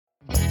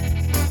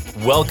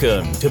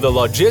Welcome to the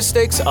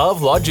Logistics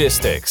of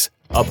Logistics,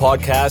 a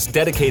podcast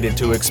dedicated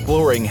to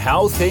exploring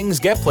how things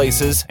get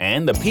places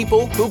and the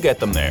people who get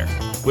them there.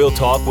 We'll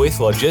talk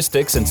with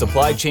logistics and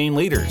supply chain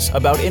leaders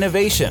about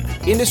innovation,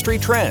 industry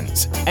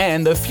trends,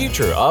 and the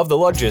future of the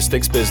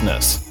logistics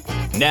business.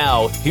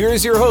 Now,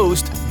 here's your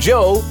host,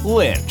 Joe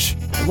Lynch.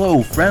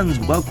 Hello, friends.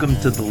 Welcome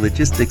to the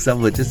Logistics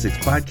of Logistics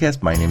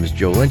podcast. My name is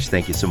Joe Lynch.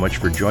 Thank you so much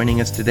for joining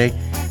us today.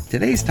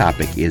 Today's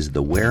topic is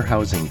the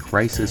warehousing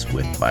crisis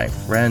with my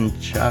friend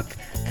Chuck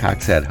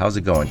Coxhead. How's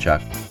it going,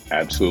 Chuck?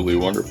 Absolutely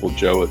wonderful,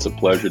 Joe. It's a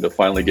pleasure to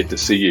finally get to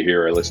see you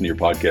here. I listen to your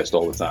podcast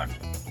all the time.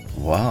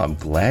 Well, I'm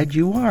glad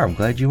you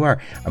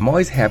are. I'm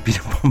always happy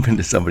to bump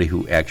into somebody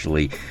who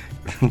actually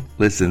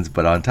listens.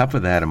 But on top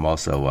of that, I'm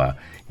also,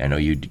 I know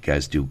you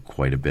guys do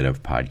quite a bit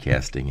of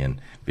podcasting and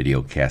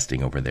video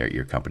casting over there at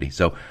your company.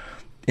 So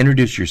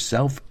introduce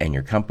yourself and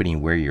your company,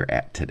 where you're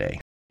at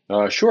today.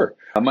 Sure.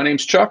 My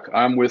name's Chuck.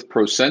 I'm with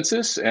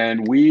ProCensus,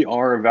 and we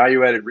are a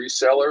value-added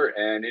reseller.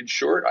 And in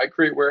short, I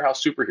create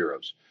warehouse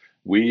superheroes.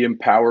 We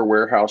empower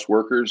warehouse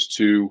workers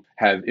to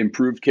have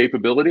improved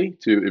capability,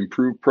 to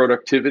improve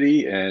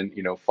productivity, and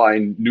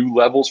find new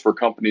levels for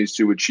companies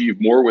to achieve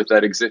more with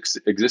that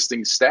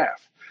existing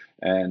staff.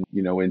 And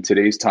in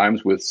today's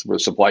times, where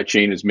supply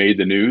chain has made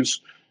the news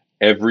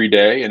every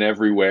day and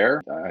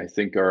everywhere, I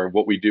think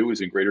what we do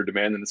is in greater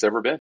demand than it's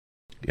ever been.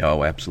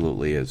 Oh,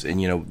 absolutely is. And,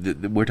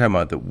 we're talking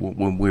about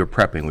when we were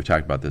prepping, we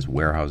talked about this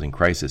warehousing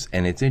crisis.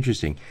 And it's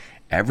interesting.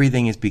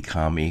 Everything has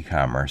become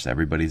e-commerce.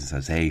 Everybody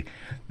says, hey,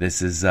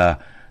 this is,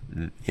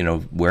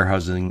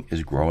 warehousing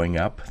is growing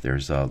up.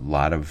 There's a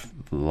lot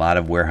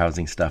of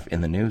warehousing stuff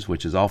in the news,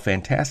 which is all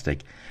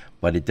fantastic.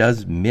 But it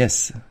does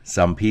miss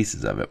some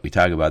pieces of it. We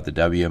talk about the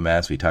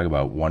WMS. We talk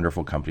about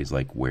wonderful companies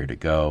like Where to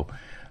Go,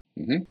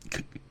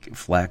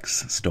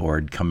 Flex,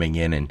 Stored, coming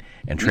in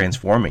and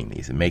transforming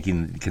these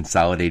and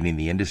consolidating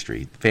the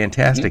industry.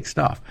 Fantastic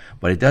stuff.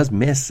 But it does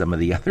miss some of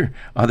the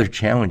other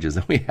challenges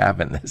that we have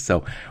in this.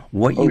 So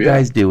what you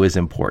guys do is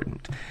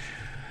important.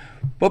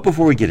 But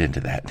before we get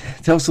into that,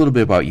 tell us a little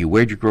bit about you.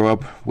 Where'd you grow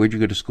up? Where'd you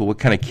go to school? What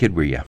kind of kid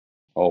were you?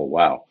 Oh,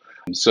 wow.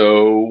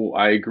 So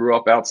I grew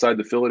up outside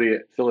the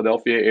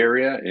Philadelphia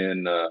area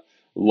in a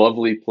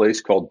lovely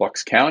place called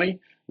Bucks County,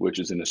 which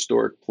is an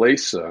historic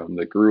place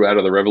that grew out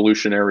of the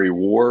Revolutionary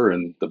War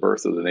and the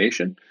birth of the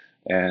nation.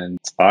 And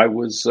I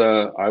was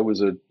a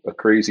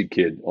crazy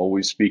kid,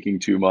 always speaking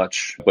too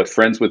much, but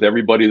friends with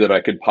everybody that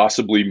I could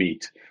possibly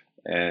meet.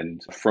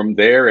 And from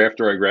there,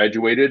 after I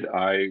graduated,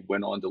 I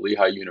went on to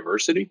Lehigh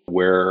University,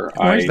 Where's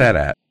that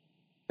at?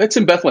 It's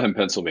in Bethlehem,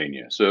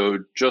 Pennsylvania. So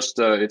just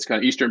it's kind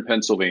of eastern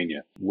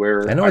Pennsylvania.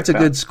 Where I know it's a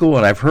good school,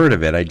 and I've heard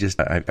of it. I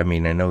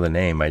know the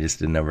name. I just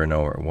didn't never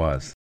know where it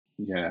was.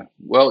 Yeah.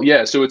 Well,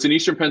 yeah. So it's in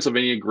eastern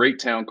Pennsylvania, great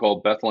town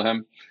called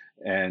Bethlehem.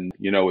 And,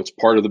 it's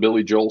part of the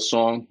Billy Joel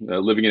song,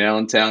 Living in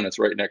Allentown. It's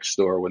right next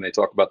door. When they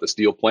talk about the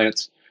steel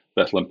plants,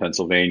 Bethlehem,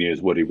 Pennsylvania is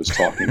what he was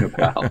talking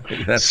about.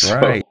 That's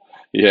right.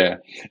 Yeah.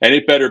 And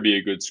it better be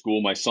a good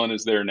school. My son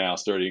is there now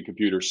studying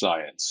computer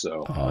science.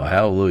 So,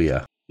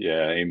 hallelujah.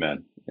 Yeah.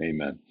 Amen.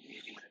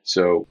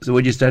 So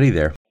what'd you study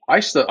there?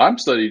 I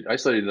studied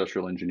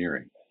industrial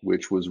engineering,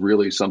 which was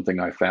really something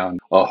I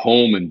found a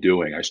home in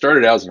doing. I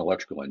started out as an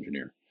electrical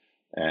engineer,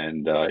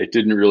 and it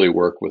didn't really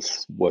work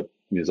with what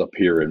is up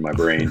here in my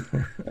brain.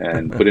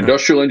 But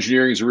industrial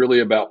engineering is really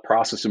about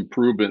process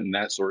improvement and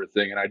that sort of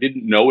thing. And I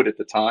didn't know it at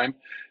the time,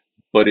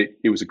 but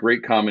it was a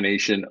great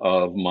combination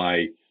of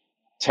my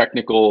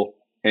technical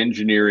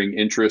engineering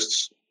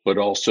interests, but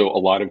also a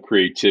lot of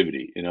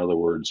creativity. In other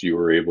words, you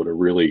were able to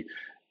really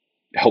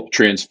help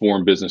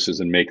transform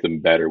businesses and make them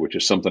better, which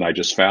is something I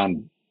just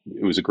found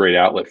it was a great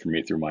outlet for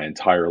me through my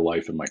entire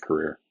life and my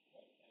career.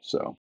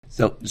 So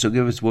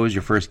give us, what was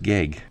your first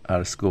gig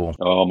out of school?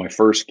 Oh, my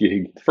first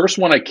gig. The first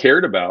one I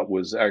cared about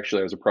was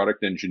actually I was a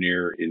product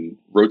engineer in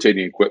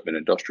rotating equipment,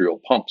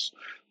 industrial pumps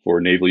for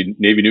Navy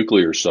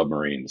nuclear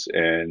submarines.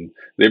 And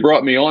they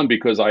brought me on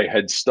because I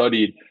had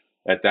studied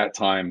at that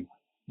time.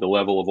 The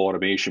level of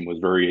automation was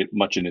very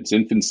much in its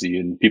infancy,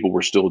 and people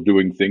were still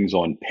doing things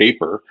on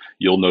paper.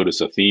 You'll notice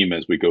a theme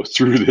as we go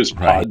through this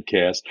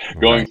podcast,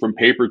 going from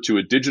paper to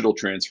a digital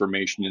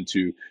transformation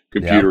into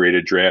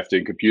computer-aided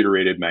drafting,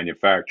 computer-aided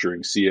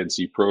manufacturing,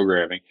 CNC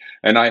programming.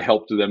 And I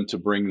helped them to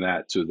bring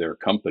that to their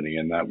company.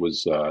 And that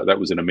was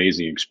an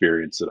amazing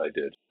experience that I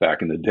did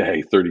back in the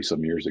day, 30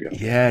 some years ago.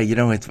 Yeah.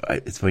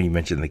 It's funny you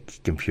mentioned the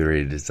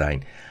computer-aided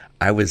design.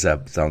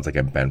 Sounds like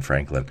I'm Ben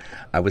Franklin.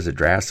 I was a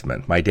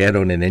draftsman. My dad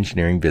owned an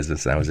engineering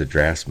business, and I was a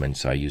draftsman,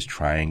 so I used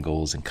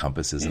triangles and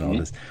compasses and all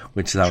this,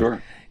 which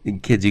sounds,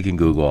 kids, you can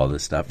Google all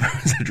this stuff. I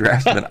was a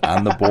draftsman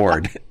on the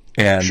board.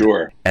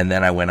 And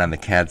then I went on the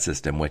CAD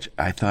system, which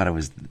I thought it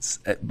was,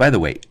 by the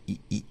way,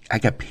 I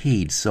got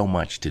paid so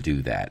much to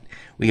do that.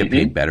 We got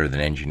paid better than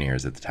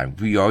engineers at the time.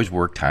 We always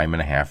worked time and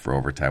a half for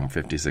overtime,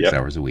 56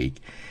 hours a week.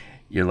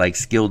 You're like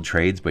skilled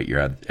trades, but you're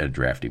at a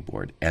drafting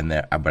board.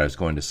 But I was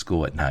going to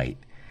school at night.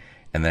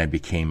 And then I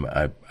became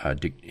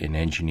an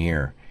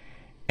engineer,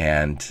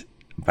 and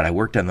But I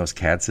worked on those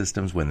CAD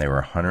systems when they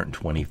were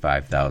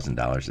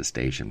 $125,000 a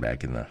station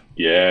back in the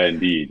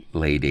indeed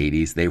late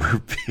 80s. They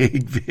were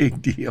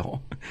big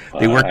deal.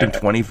 They worked in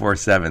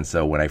 24/7.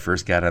 So when I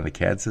first got on the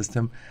CAD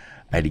system,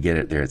 I had to get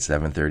it there at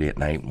 7:30 at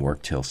night and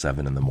work till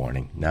 7 in the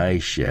morning.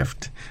 Nice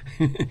shift.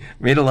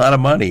 Made a lot of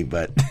money,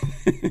 but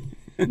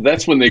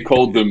that's when they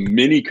called them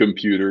mini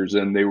computers,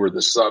 and they were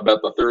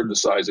about the third the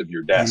size of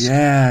your desk.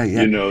 Yeah.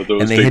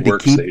 Those big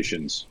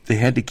workstations. They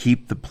had to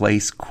keep the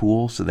place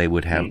cool, so they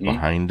would have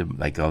behind them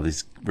like all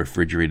these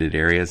refrigerated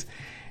areas,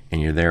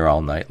 and you're there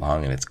all night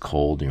long, and it's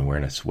cold, and you're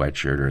wearing a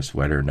sweatshirt or a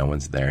sweater, no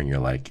one's there, and you're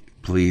like,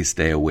 please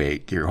stay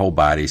awake. Your whole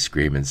body's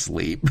screaming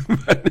sleep.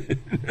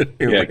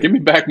 Give me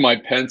back my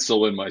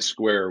pencil and my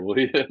square, will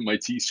you? My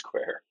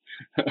T-square.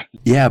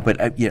 Yeah, but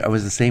I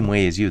was the same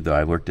way as you, though.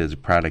 I worked as a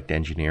product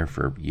engineer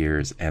for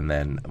years, and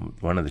then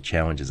one of the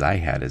challenges I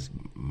had is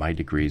my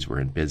degrees were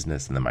in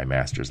business, and then my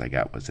master's I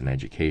got was in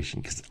education.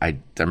 Because I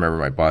remember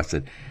my boss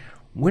said,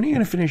 when are you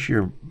going to finish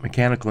your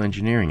mechanical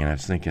engineering? And I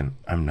was thinking,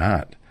 I'm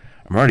not.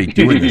 I'm already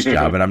doing this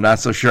job, and I'm not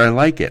so sure I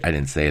like it. I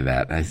didn't say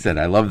that. I said,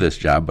 I love this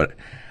job, but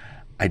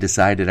I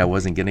decided I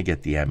wasn't going to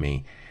get the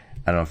ME.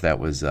 I don't know if that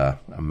was a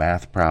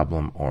math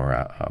problem or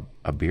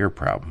a beer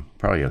problem.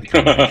 Probably a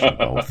combination of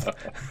both.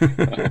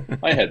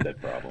 I had that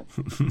problem.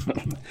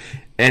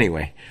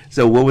 Anyway,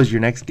 so what was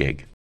your next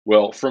gig?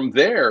 Well, from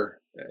there,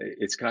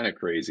 it's kind of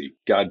crazy.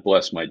 God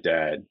bless my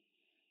dad.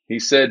 He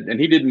said, and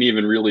he didn't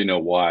even really know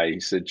why.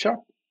 He said, Chuck,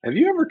 have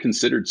you ever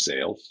considered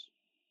sales?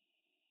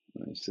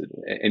 I said,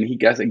 and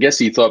I guess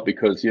he thought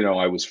because,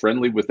 I was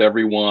friendly with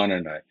everyone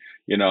and I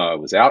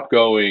was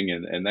outgoing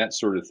and that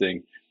sort of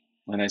thing.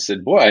 And I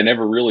said, boy, I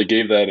never really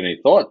gave that any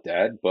thought,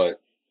 Dad,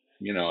 but,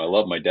 I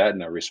love my dad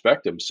and I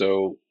respect him.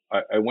 So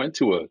I went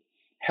to a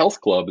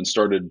health club and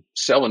started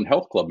selling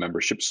health club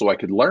memberships so I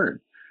could learn.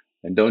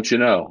 And don't you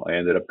know, I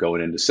ended up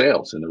going into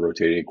sales in the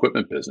rotating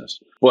equipment business.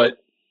 But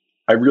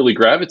I really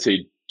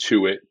gravitated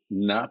to it,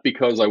 not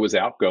because I was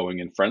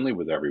outgoing and friendly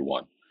with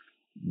everyone,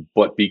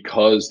 but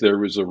because there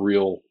was a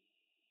real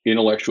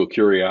intellectual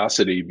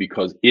curiosity,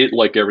 because it,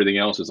 like everything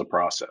else, is a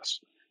process.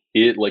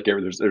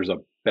 There's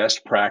a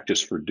best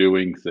practice for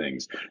doing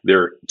things.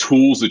 There are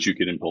tools that you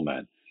can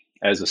implement.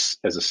 As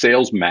a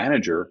sales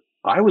manager,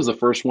 I was the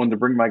first one to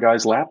bring my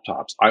guys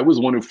laptops. I was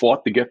the one who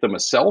fought to get them a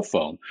cell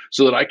phone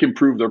so that I can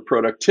improve their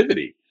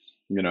productivity,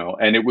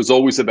 and it was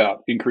always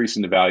about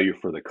increasing the value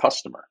for the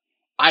customer.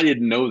 I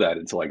didn't know that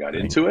until I got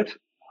into it.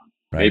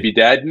 Right. Maybe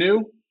Dad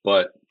knew,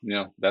 but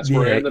that's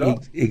where I ended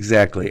up.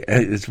 Exactly.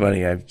 It's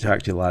funny. I've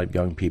talked to a lot of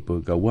young people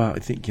who go, well, I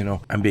think,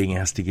 I'm being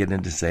asked to get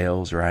into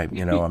sales, or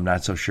I'm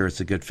not so sure it's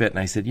a good fit. And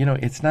I said,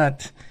 it's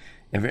not.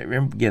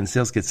 Again,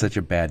 sales gets such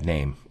a bad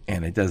name,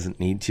 and it doesn't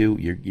need to.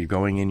 You're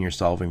going in, you're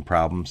solving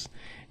problems,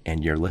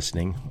 and you're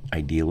listening,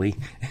 ideally.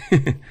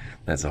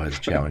 That's always a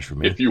challenge for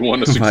me. If you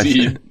want to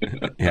succeed.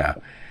 Yeah.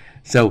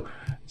 So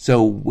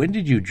when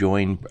did you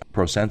join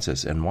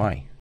ProSensus and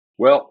why?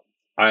 Well,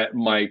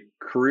 my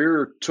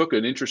career took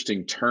an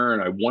interesting turn.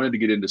 I wanted to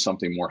get into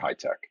something more high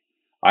tech.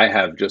 I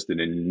have just an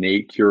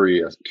innate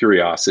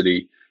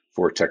curiosity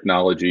for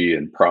technology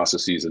and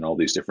processes and all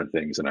these different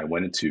things. And I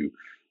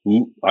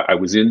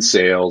was in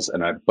sales,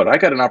 but I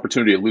got an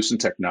opportunity at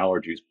Lucent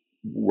Technologies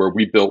where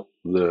we built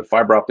the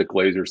fiber optic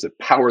lasers that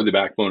power the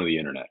backbone of the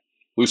internet.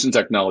 Lucent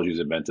Technologies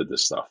invented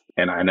this stuff,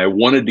 and I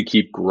wanted to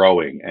keep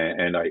growing,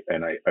 and I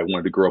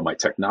wanted to grow my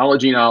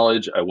technology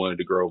knowledge. I wanted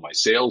to grow my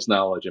sales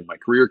knowledge, and my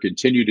career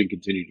continued.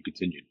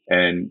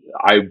 And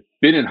I've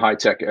been in high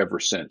tech ever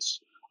since.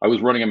 I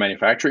was running a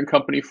manufacturing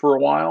company for a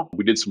while.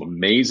 We did some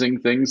amazing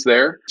things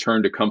there.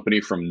 Turned a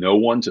company from no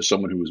one to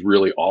someone who was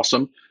really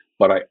awesome.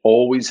 But I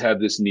always have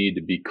this need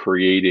to be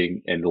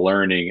creating and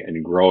learning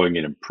and growing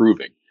and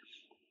improving.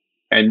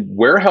 And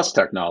warehouse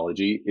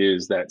technology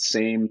is that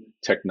same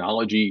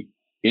technology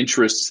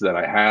interests that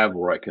I have,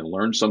 where I can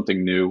learn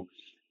something new,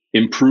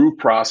 improve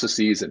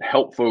processes, and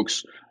help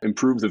folks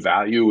improve the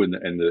value and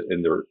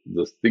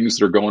the things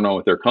that are going on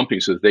with their company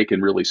so that they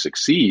can really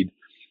succeed.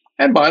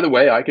 And by the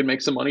way, I can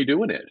make some money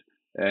doing it.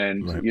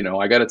 And,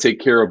 right. I got to take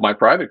care of my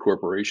private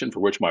corporation, for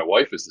which my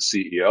wife is the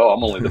CEO.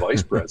 I'm only the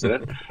vice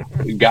president.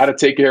 Got to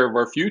take care of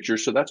our future.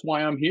 So that's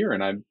why I'm here.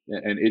 And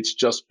it's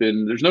just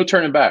been, there's no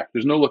turning back.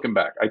 There's no looking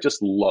back. I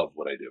just love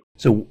what I do.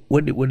 So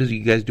what do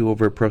you guys do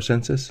over at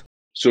ProSensus?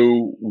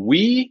 So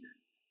we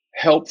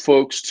help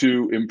folks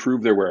to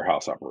improve their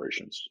warehouse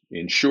operations.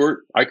 In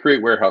short, I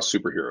create warehouse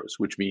superheroes,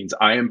 which means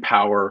I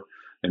empower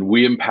and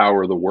we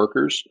empower the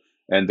workers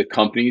and the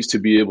companies to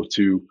be able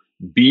to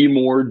be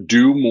more,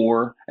 do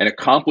more, and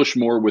accomplish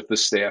more with the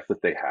staff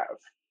that they have.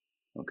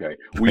 Okay.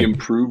 We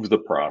improve the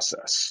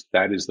process.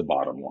 That is the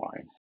bottom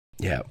line.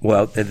 Yeah.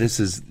 Well,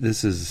 this is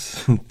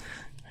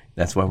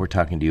that's why we're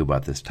talking to you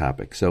about this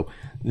topic. So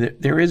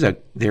there is a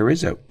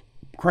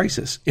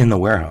crisis in the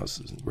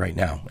warehouses right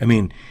now. I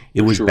mean,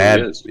 it was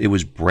bad. It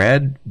was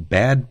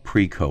bad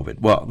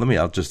pre-COVID. Well,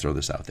 I'll just throw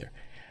this out there.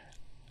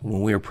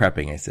 When we were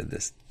prepping, I said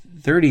this.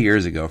 30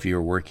 years ago, if you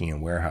were working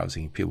in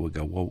warehousing, people would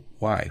go, well,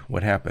 why?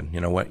 What happened? You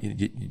know what?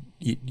 You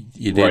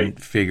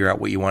didn't figure out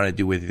what you want to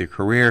do with your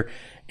career,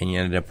 and you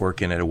ended up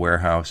working at a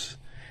warehouse,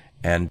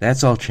 and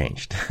that's all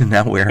changed.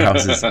 Now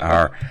warehouses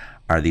are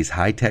these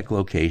high-tech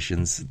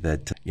locations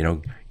that,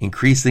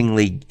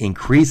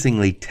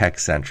 increasingly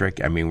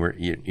tech-centric. I mean,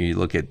 you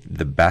look at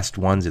the best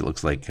ones, it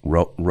looks like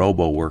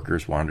robo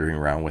workers wandering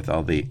around with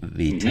all the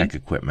tech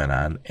equipment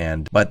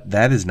on, but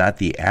that is not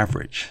the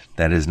average.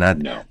 That is not.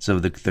 No. So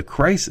the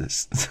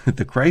crisis,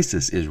 the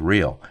crisis is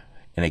real,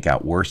 and it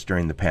got worse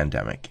during the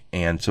pandemic.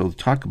 And so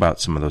talk about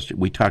some of those.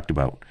 We talked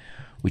about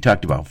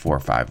 4 or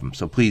 5 of them.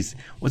 So please,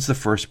 what's the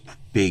first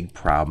big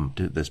problem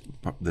to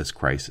this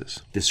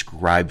crisis?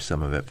 Describe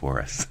some of it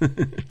for us.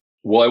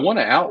 Well, I want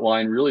to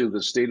outline really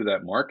the state of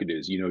that market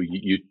is,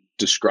 you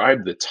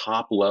describe the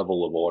top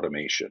level of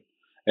automation,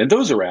 and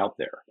those are out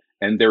there,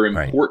 and they're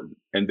important,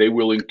 and they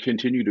will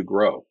continue to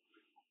grow.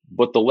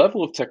 But the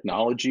level of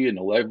technology and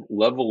the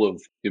level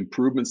of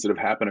improvements that have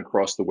happened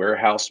across the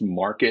warehouse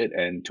market,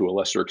 and to a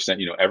lesser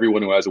extent,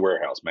 everyone who has a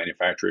warehouse,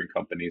 manufacturing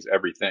companies,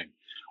 everything,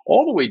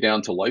 all the way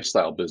down to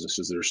lifestyle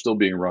businesses that are still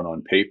being run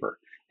on paper,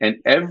 and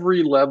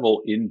every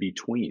level in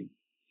between.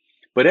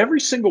 But every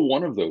single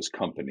one of those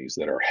companies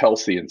that are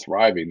healthy and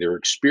thriving, they're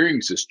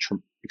experiencing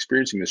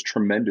this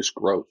tremendous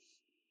growth.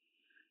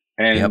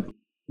 And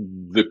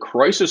the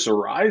crisis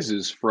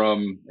arises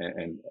from,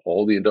 and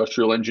all the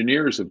industrial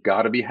engineers have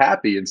got to be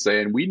happy and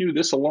saying, we knew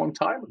this a long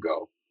time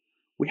ago.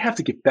 We have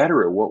to get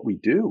better at what we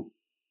do.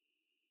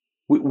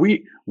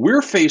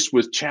 We're faced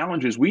with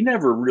challenges we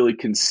never really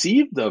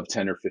conceived of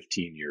 10 or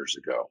 15 years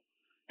ago.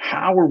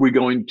 How are we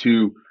going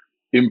to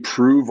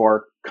improve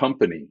our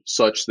company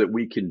such that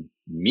we can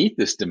meet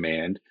this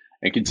demand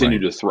and continue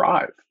to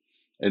thrive?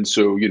 And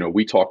so,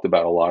 we talked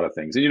about a lot of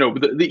things. And,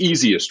 the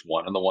easiest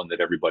one, and the one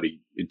that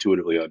everybody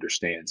intuitively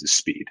understands, is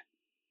speed.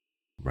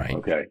 Right.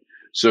 Okay.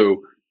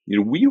 So,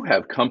 we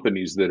have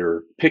companies that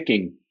are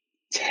picking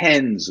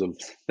tens of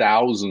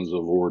thousands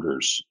of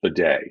orders a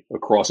day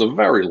across a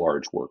very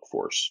large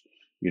workforce,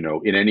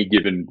 in any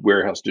given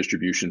warehouse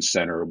distribution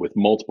center with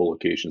multiple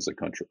locations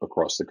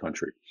across the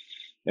country.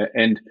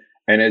 And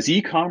as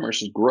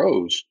e-commerce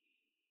grows,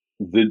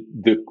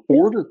 the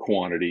order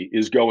quantity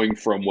is going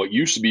from what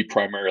used to be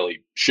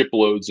primarily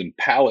shiploads and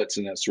pallets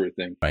and that sort of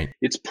thing. Right.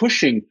 It's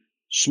pushing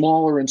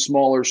smaller and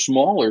smaller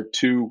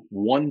to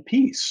one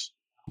piece.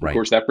 Of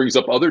course, that brings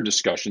up other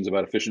discussions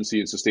about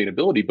efficiency and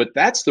sustainability, but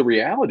that's the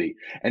reality.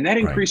 And that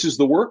increases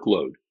the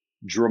workload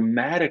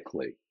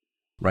dramatically.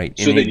 Right.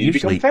 So they need to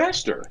become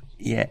faster.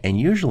 Yeah. And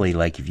usually,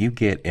 like if you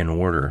get an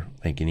order,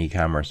 like an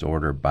e-commerce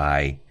order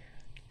by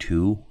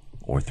 2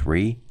 or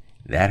 3,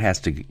 that has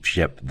to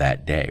ship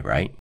that day,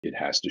 right? It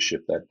has to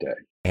ship that day.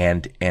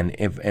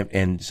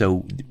 And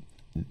so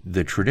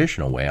the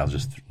traditional way,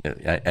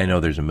 I know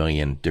there's a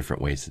million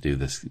different ways to do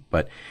this,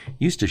 but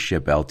used to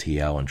ship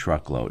LTL and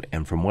truckload.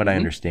 And from what I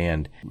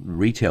understand,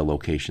 retail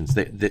locations,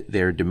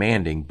 they're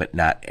demanding, but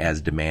not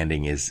as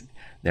demanding as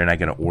they're not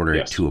going to order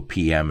it to a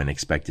PM and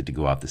expect it to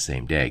go out the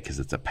same day because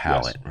it's a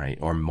pallet, right?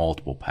 Or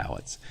multiple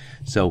pallets.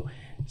 So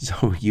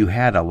you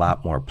had a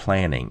lot more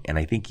planning. And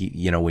I think,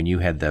 when you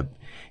had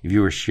if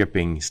you were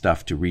shipping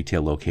stuff to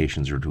retail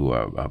locations or to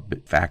a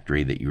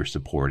factory that you were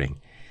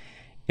supporting,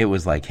 it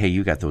was like, hey,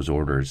 you got those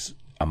orders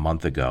a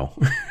month ago.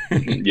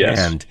 And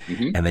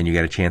then you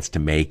got a chance to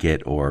make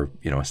it or,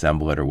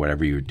 assemble it or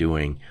whatever you're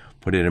doing,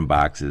 put it in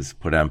boxes,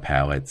 put it on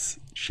pallets,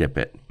 ship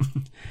it.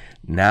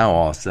 Now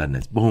all of a sudden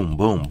it's boom,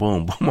 boom,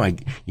 boom, boom.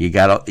 Like you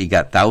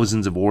got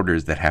thousands of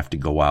orders that have to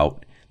go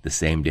out the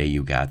same day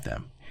you got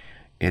them.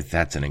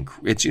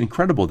 It's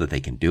incredible that they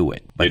can do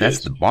it, but that's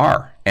the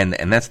bar, and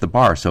that's the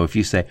bar. So if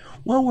you say,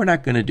 well, we're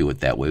not going to do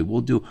it that way,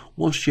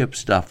 we'll ship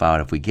stuff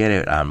out if we get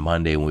it on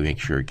Monday and we make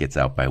sure it gets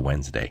out by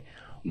Wednesday.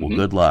 Well,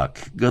 good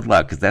luck,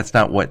 because that's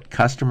not what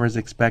customers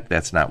expect.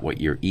 That's not what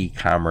your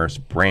e-commerce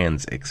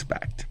brands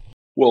expect.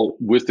 Well,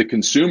 with the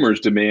consumers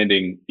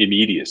demanding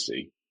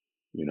immediacy,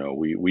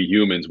 we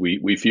humans,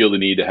 we feel the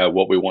need to have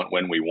what we want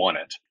when we want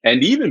it.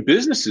 And even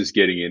businesses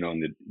getting in on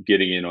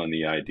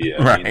the idea.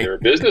 I mean, there are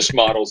business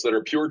models that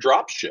are pure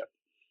drop ship.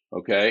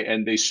 Okay.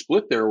 And they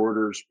split their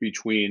orders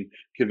between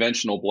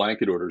conventional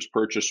blanket orders,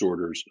 purchase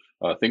orders,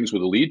 things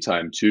with a lead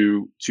time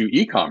to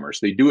e-commerce.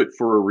 They do it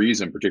for a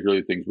reason,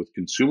 particularly things with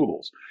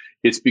consumables.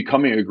 It's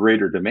becoming a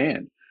greater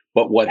demand.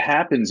 But what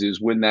happens is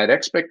when that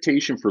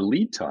expectation for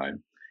lead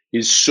time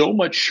is so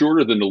much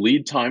shorter than the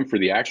lead time for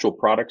the actual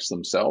products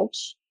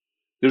themselves,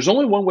 there's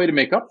only one way to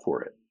make up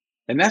for it,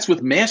 and that's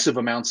with massive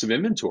amounts of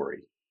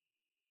inventory.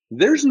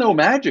 There's no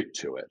magic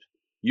to it.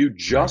 You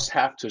just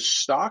have to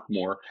stock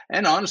more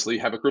and honestly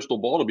have a crystal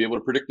ball to be able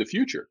to predict the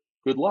future.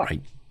 Good luck.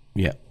 Right.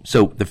 Yeah.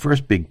 So the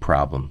first big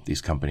problem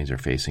these companies are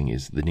facing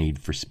is the need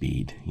for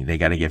speed. They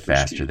got to get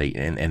faster.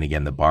 And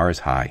again, the bar is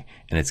high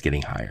and it's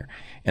getting higher.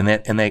 And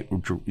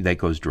that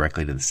goes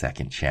directly to the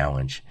second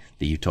challenge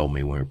that you told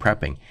me when we were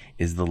prepping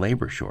is the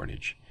labor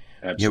shortage.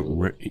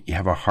 Absolutely. You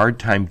have a hard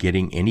time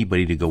getting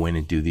anybody to go in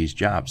and do these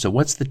jobs. So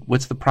what's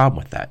the problem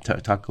with that?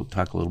 Talk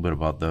a little bit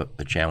about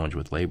the challenge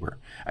with labor.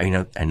 I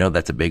know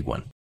that's a big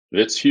one.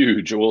 It's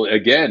huge. Well,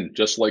 again,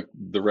 just like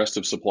the rest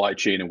of supply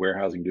chain and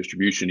warehousing,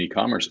 distribution,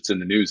 e-commerce, it's in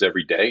the news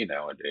every day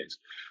nowadays.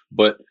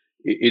 But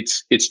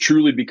it's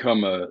truly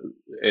become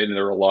and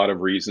there are a lot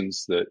of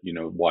reasons that,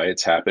 why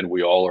it's happened.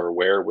 We all are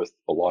aware with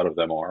a lot of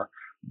them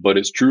but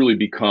it's truly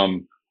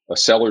become a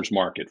seller's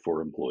market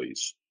for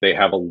employees. They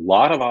have a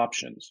lot of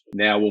options.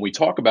 Now, when we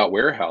talk about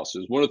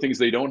warehouses, one of the things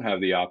they don't have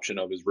the option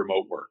of is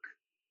remote work.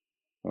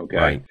 Okay.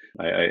 Right.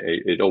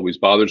 It always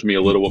bothers me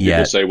a little when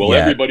people say, well,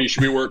 everybody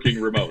should be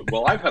working remote.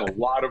 Well, I've had a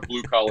lot of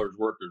blue collar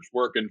workers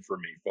working for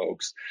me,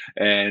 folks,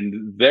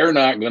 and they're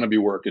not going to be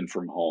working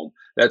from home.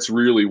 That's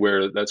really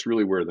where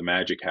the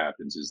magic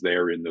happens, is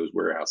they're in those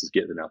warehouses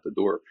getting out the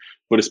door.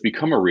 But it's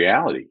become a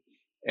reality.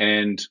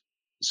 And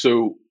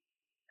so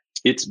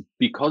it's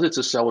because it's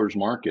a seller's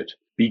market,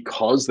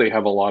 because they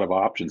have a lot of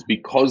options,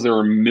 because there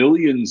are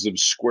millions of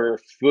square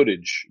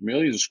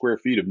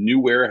feet of new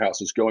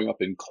warehouses going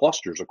up in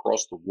clusters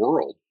across the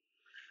world.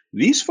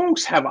 These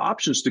folks have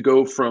options to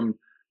go from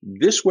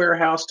this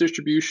warehouse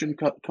distribution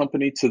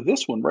company to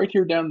this one right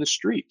here down the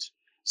street.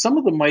 Some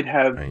of them might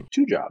have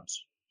two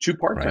jobs, two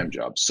part-time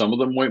jobs. Some of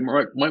them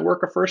might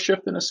work a first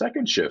shift and a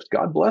second shift.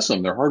 God bless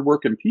them. They're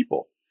hardworking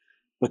people,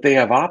 but they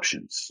have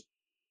options.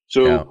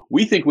 So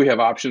we think we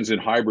have options in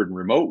hybrid and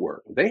remote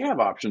work. They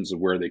have options of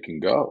where they can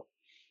go.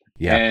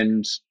 Yeah.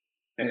 And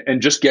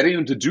just getting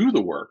them to do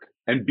the work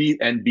and be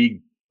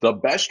the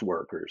best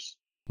workers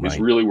is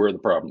really where the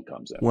problem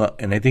comes in. Well,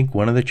 and I think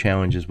one of the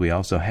challenges we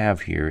also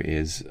have here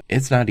is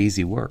it's not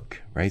easy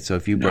work, right? So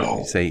if you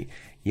say,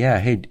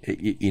 hey,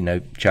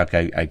 Chuck,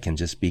 I can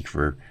just speak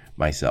for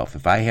myself.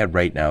 If I had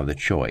right now the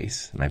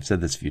choice, and I've said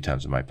this a few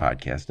times in my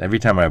podcast, every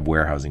time I have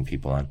warehousing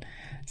people on,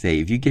 say,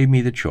 if you gave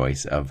me the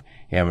choice of,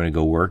 hey, I'm going to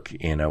go work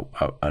in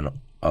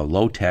a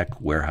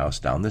low-tech warehouse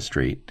down the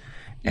street,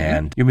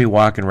 and you're going to be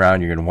walking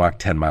around, you're going to walk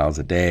 10 miles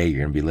a day, you're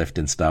going to be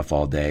lifting stuff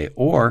all day,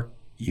 or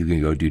you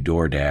can go do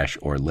DoorDash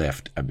or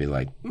Lyft, I'd be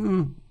like,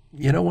 you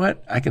know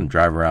what? I can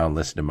drive around,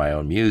 listen to my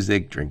own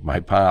music, drink my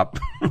pop.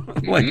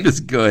 Life is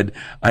good.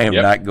 I am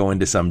not going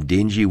to some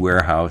dingy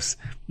warehouse.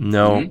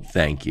 No,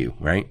 thank you,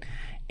 right?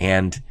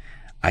 And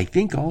I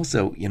think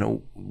also,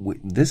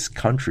 this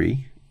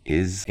country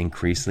is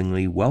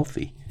increasingly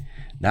wealthy.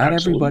 Not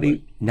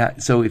everybody.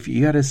 So if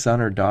you had a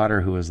son or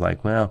daughter who was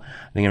like, well,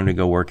 I think I'm going to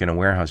go work in a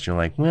warehouse, you're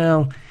like,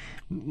 well,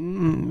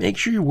 make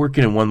sure you're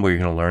working in one where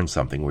you're going to learn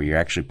something, where you're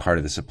actually part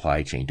of the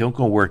supply chain. Don't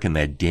go work in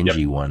that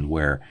dingy one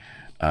where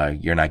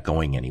you're not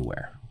going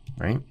anywhere,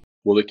 right?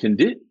 Well,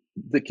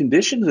 the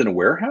conditions in a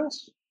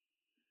warehouse,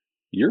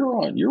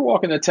 you're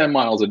walking at 10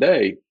 miles a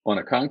day on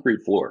a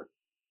concrete floor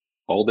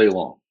all day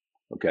long.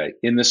 Okay.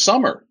 In the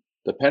summer,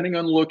 depending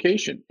on the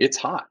location, it's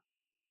hot.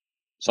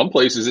 Some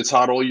places it's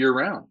hot all year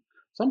round.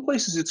 Some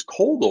places it's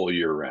cold all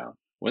year round.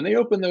 When they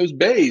open those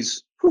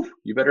bays,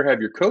 you better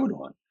have your coat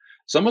on.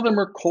 Some of them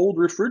are cold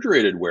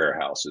refrigerated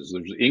warehouses.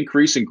 There's an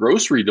increase in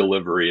grocery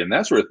delivery and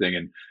that sort of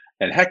thing.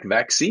 And heck,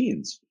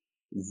 vaccines.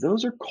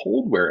 Those are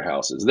cold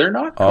warehouses. They're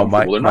not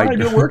comfortable. They're not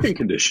ideal working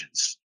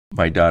conditions.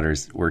 My daughter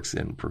works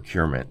in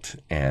procurement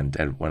and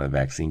at one of the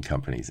vaccine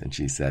companies, and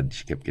she said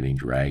she kept getting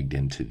dragged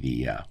into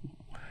the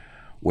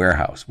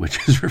warehouse, which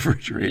is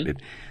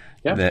refrigerated.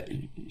 Yeah. That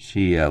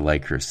she,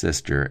 like her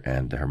sister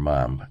and her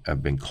mom,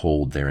 have been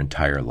cold their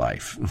entire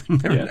life.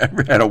 They've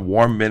never had a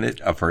warm minute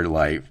of her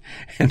life,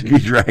 and to be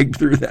dragged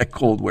through that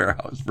cold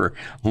warehouse for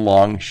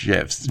long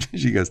shifts.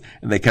 She goes,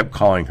 and they kept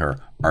calling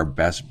her our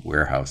best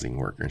warehousing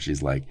worker. And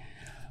she's like,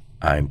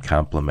 I'm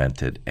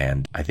complimented,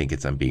 and I think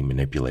I'm being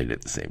manipulated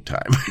at the same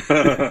time.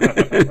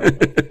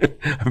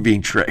 I'm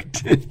being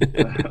tricked.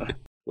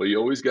 Well, you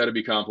always got to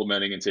be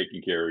complimenting and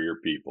taking care of your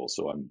people.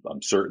 So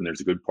I'm certain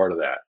there's a good part of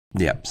that.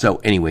 Yeah. So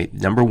anyway,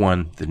 number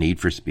one, the need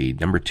for speed.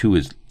 Number two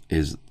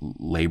is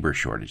labor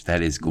shortage.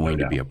 That is going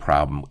to be a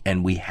problem,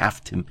 and we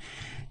have to.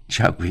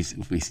 Chuck,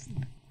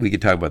 we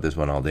could talk about this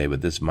one all day,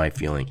 but this is my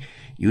feeling.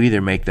 You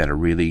either make that a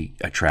really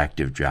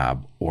attractive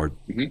job, or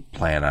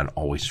plan on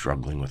always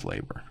struggling with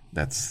labor.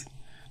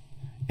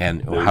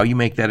 And how you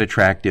make that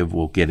attractive,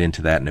 we'll get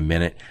into that in a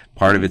minute.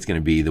 Part of it's going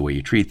to be the way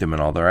you treat them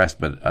and all the rest,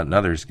 but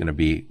another is going to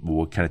be, well,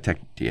 what kind of tech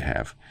do you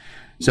have?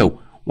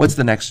 So what's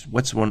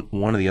one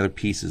of the other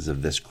pieces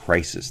of this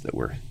crisis that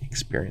we're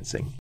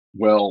experiencing?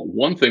 Well,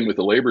 one thing with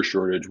the labor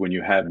shortage, when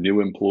you have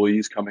new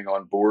employees coming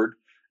on board,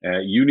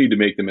 you need to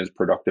make them as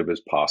productive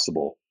as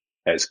possible,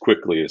 as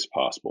quickly as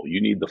possible.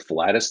 You need the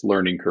flattest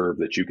learning curve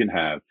that you can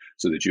have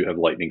so that you have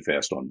lightning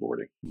fast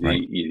onboarding.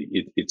 Right.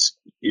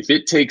 If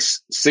it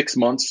takes 6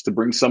 months to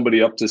bring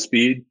somebody up to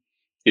speed,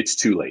 it's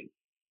too late.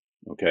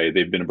 Okay.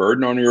 They've been a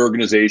burden on your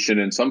organization,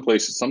 and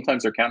sometimes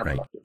they're counterproductive.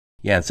 Right.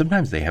 Yeah, and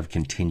sometimes they have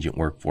contingent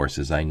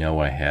workforces. I know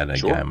I had a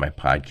guy on my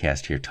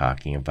podcast here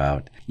talking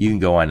about you can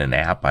go on an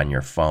app on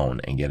your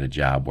phone and get a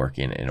job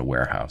working in a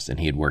warehouse. And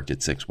he had worked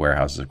at 6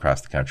 warehouses across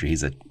the country.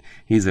 He's a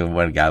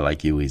guy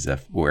like you. He's a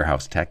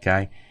warehouse tech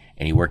guy,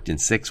 and he worked in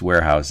 6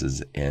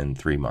 warehouses in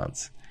 3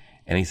 months.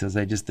 And he says,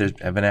 I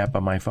have an app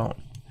on my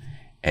phone.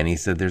 And he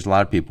said there's a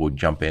lot of people who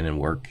jump in and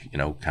work,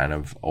 kind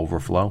of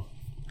overflow.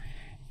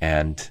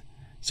 And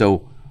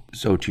so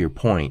to your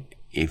point,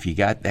 if you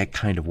got that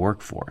kind of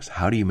workforce,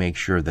 how do you make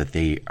sure that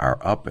they are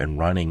up and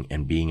running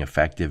and being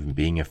effective and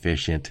being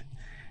efficient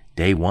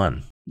day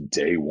one?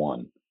 Day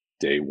one.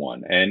 day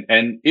one.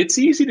 And it's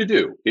easy to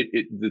do.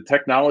 The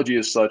technology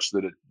is such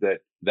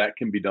that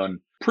can be done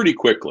pretty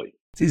quickly.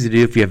 It's easy to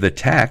do if you have the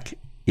tech,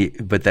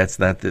 but that's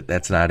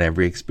not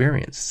every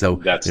experience. So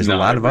there's a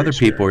lot of other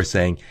people who are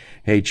saying,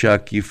 "Hey,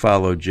 Chuck, you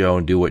follow Joe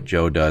and do what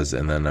Joe does."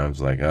 And then I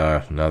was like,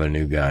 another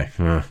new guy.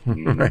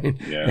 Right?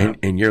 Yeah.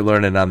 And you're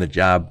learning on the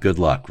job. Good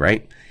luck,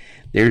 right?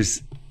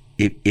 If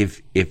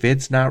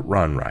it's not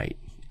run right,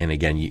 and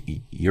again,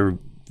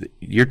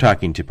 you're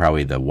talking to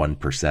probably the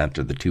 1%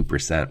 or the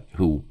 2%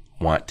 who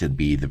want to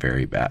be the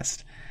very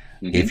best.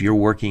 Mm-hmm. If you're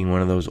working in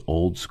one of those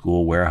old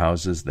school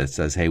warehouses that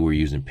says, "Hey, we're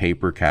using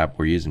paper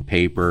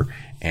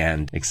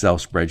and Excel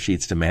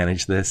spreadsheets to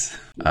manage this,"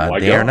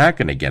 they are not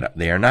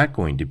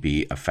going to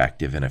be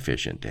effective and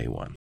efficient day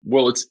one.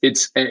 Well,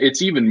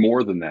 it's even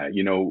more than that.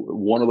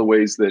 One of the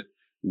ways that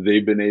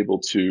they've been able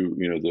to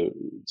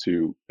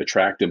to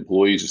attract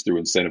employees is through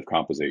incentive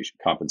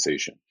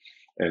compensation.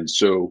 And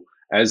so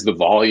as the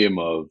volume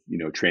of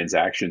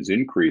transactions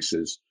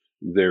increases,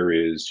 there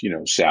is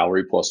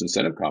salary plus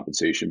incentive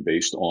compensation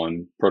based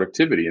on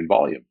productivity and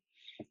volume.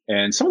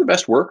 And some of the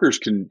best workers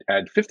can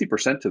add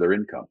 50% to their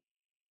income.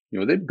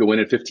 They'd go in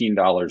at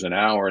 $15 an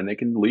hour and they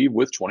can leave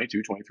with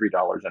 $22,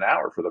 $23 an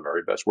hour for the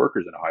very best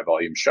workers in a high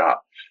volume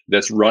shop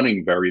that's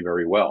running very,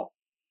 very well.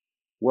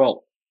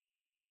 Well,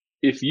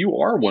 if you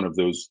are one of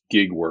those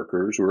gig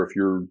workers, or if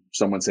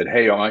someone said,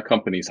 "Hey, my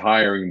company's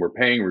hiring, we're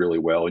paying really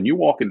well," and you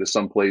walk into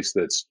some place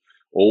that's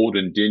old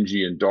and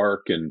dingy and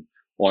dark and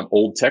on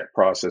old tech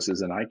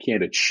processes, and I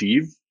can't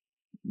achieve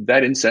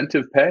that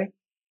incentive pay,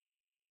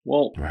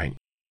 well, right.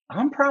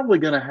 I'm probably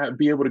going to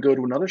be able to go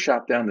to another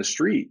shop down the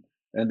street,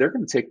 and they're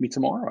going to take me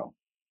tomorrow.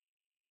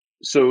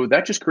 So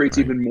that just creates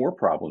even more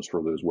problems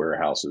for those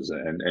warehouses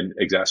and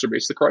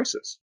exacerbates the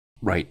crisis.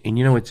 Right. And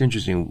it's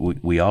interesting.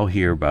 We all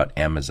hear about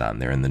Amazon.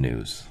 They're in the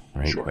news,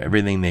 right? Sure.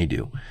 Everything they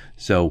do.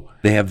 So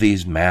they have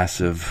these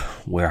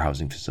massive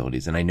warehousing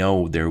facilities. And I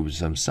know there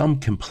was some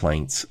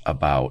complaints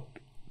about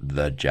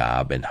the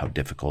job and how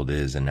difficult it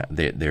is. And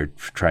they're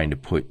trying to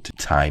put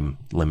time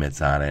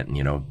limits on it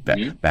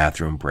and,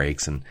 bathroom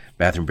breaks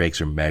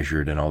are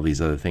measured and all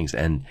these other things.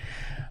 And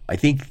I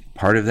think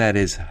part of that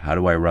is, how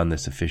do I run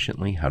this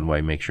efficiently? How do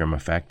I make sure I'm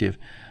effective?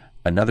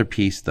 Another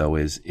piece, though,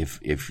 is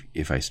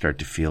if I start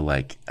to feel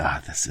like,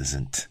 I'm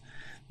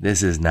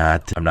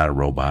not a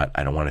robot.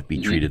 I don't want to be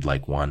treated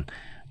like one.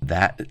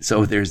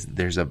 So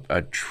there's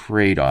a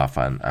trade-off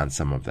on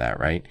some of that,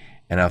 right?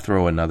 And I'll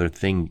throw another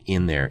thing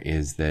in there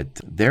is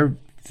that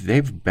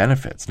they've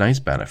benefits, nice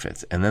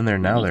benefits, and then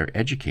they're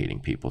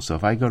educating people. So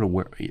if I go to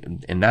work,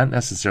 and not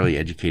necessarily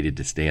educated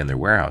to stay in their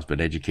warehouse,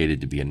 but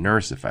educated to be a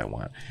nurse if I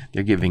want,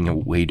 they're giving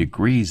away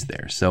degrees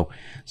there. So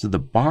the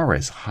bar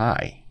is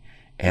high.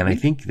 And I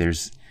think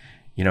there's,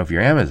 if you're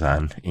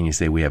Amazon and you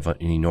say we have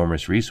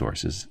enormous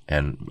resources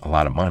and a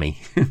lot of money,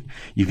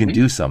 you can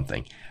do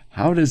something.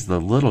 How does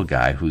the little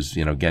guy who's,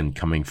 again,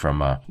 coming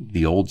from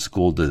the old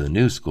school to the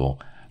new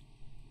school,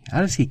 how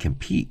does he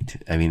compete?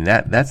 I mean,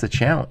 that's a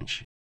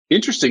challenge.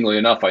 Interestingly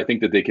enough, I think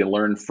that they can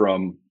learn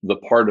from the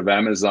part of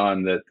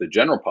Amazon that the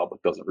general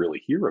public doesn't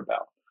really hear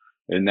about.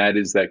 And that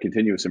is that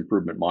continuous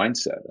improvement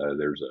mindset.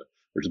 There's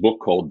a book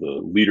called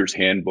The Leader's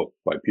Handbook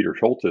by Peter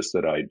Scholtes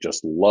that I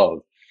just love.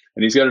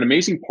 And he's got an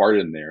amazing part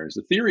in there. It's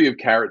the theory of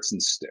carrots and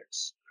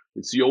sticks.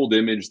 It's the old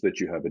image that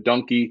you have a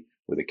donkey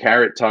with a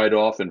carrot tied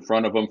off in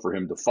front of him for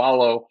him to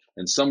follow,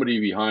 and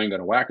somebody behind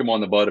going to whack him on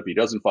the butt if he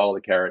doesn't follow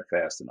the carrot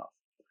fast enough.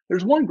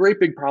 There's one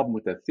great big problem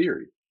with that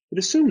theory. It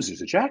assumes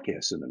there's a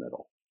jackass in the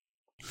middle.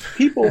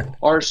 People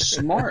are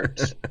smart,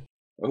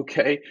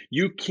 okay?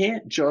 You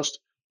can't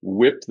just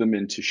whip them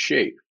into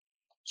shape.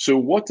 So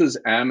what does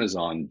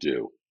Amazon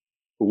do?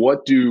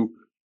 What do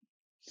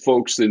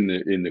folks in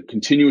the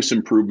continuous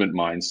improvement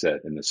mindset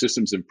and the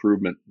systems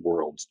improvement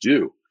worlds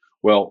do?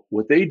 Well,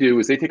 what they do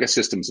is they take a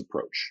systems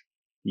approach.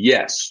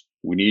 Yes,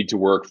 we need to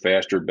work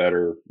faster,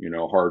 better,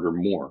 harder,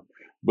 more,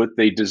 but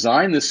they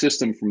design the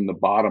system from the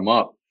bottom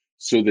up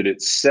so that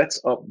it sets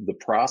up the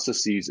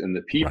processes and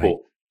the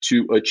people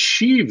to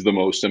achieve the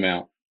most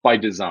amount by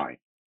design.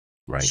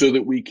 Right. So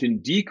that we can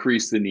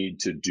decrease the need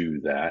to do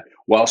that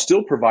while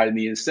still providing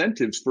the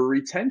incentives for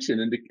retention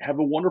and to have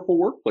a wonderful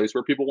workplace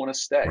where people want to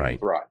stay and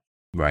thrive.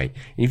 Right.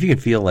 And if you can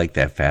feel like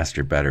that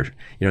faster, better,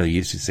 they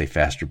used to say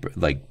faster,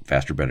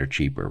 better,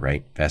 cheaper,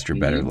 right? Faster,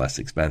 better, less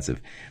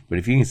expensive. But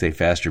if you can say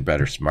faster,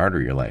 better,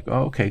 smarter, you're like,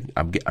 oh, okay,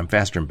 I'm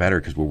faster and better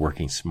because we're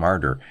working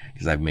smarter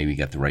because I've maybe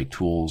got the right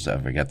tools,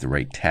 I've got the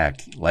right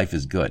tech. Life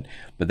is good.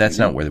 But that's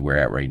not where we're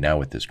at right now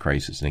with this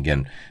crisis. And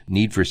again,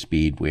 need for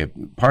speed.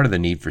 Part of the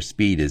need for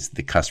speed is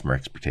the customer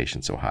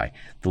expectation so high.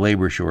 The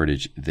labor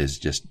shortage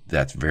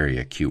that's very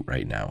acute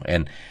right now.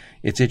 And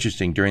it's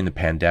interesting, during the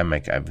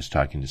pandemic, I was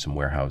talking to some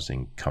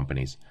warehousing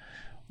companies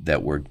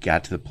that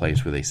got to the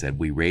place where they said,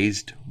 we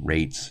raised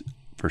rates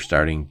for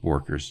starting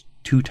workers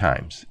 2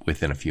 times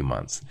within a few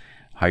months,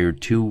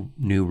 hired 2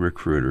 new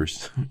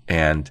recruiters,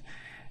 and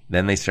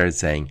then they started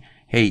saying,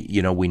 hey,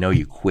 we know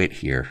you quit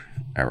here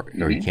or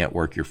you can't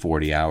work your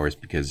 40 hours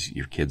because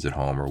your kid's at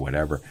home or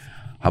whatever.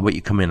 How about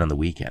you come in on the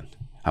weekend?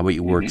 How about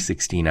you work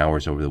 16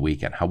 hours over the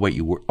weekend? How about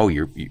you work? Oh,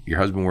 your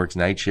husband works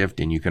night shift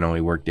and you can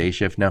only work day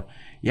shift now?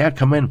 Yeah,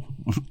 come in.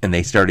 And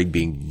they started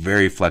being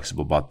very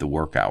flexible about the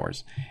work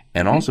hours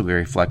and also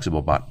very flexible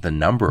about the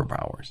number of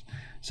hours.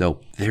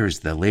 So there's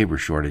the labor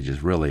shortage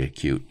is really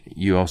acute.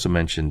 You also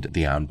mentioned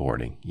the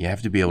onboarding. You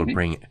have to be able to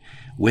bring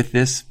with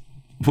this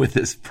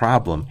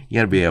problem, you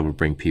got to be able to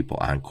bring people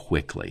on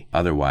quickly.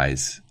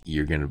 Otherwise,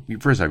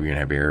 first off, you're going to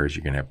have errors.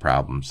 You're going to have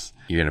problems.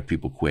 You're going to have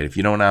people quit. If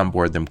you don't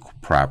onboard them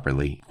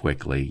properly,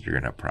 quickly, you're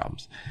going to have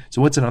problems.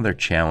 So what's another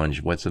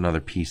challenge? What's another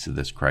piece of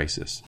this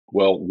crisis?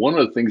 Well, one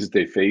of the things that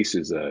they face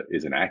is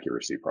an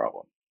accuracy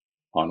problem,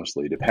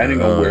 honestly,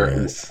 depending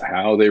on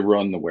how they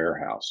run the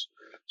warehouse.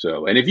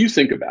 So, and if you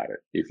think about it,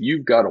 if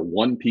you've got a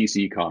one-piece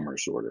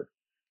e-commerce order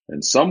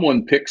and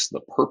someone picks the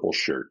purple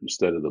shirt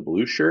instead of the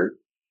blue shirt,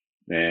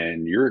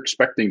 and you're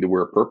expecting to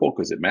wear purple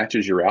because it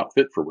matches your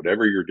outfit for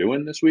whatever you're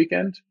doing this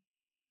weekend,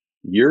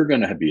 you're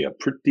going to be a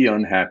pretty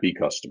unhappy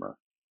customer.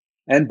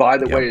 And by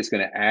the way, it's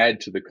going to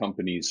add to the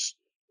company's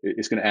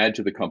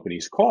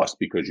cost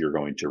because you're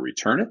going to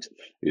return it.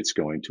 It's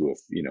going to,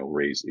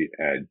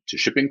 add to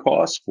shipping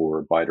costs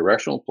for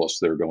bidirectional. Plus,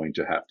 they're going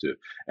to have to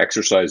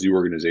exercise the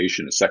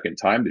organization a second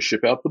time to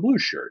ship out the blue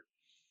shirt.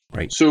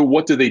 Right. So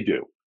what do?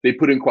 They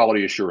put in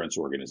quality assurance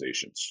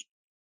organizations.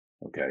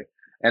 Okay.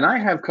 And I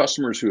have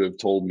customers who have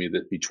told me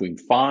that between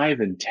 5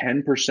 and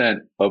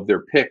 10% of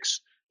their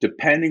picks,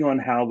 depending on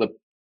how the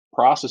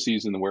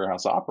processes in the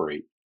warehouse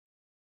operate,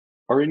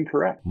 are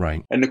incorrect.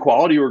 Right. And the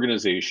quality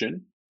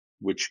organization,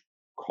 which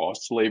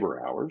costs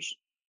labor hours,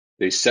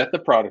 they set the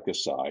product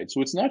aside.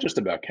 So it's not just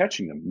about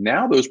catching them.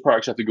 Now those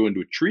products have to go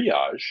into a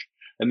triage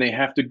and they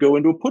have to go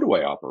into a put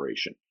away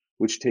operation,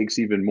 which takes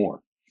even more.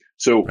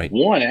 So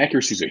one,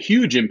 accuracy is a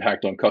huge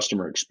impact on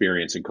customer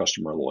experience and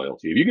customer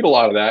loyalty. If you get a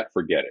lot of that,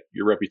 forget it.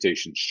 Your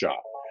reputation's shot.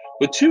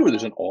 But two,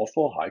 there's an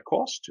awful high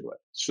cost to it.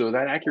 So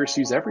that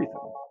accuracy is everything.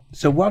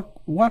 So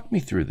walk me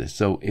through this.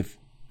 So if,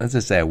 let's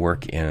just say I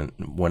work in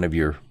one of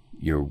your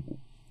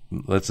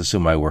let's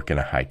assume I work in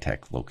a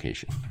high-tech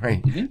location,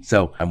 right? Mm-hmm.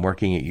 So I'm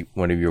working at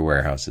one of your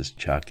warehouses,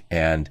 Chuck,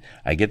 and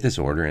I get this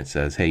order and it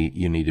says, hey,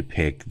 you need to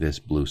pick this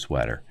blue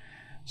sweater.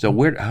 So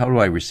how do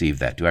I receive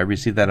that? Do I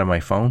receive that on my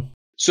phone?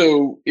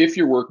 So if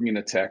you're working in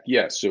a tech,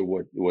 yes. So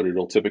what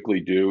it'll typically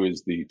do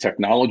is the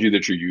technology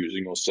that you're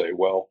using will say,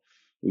 well,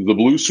 the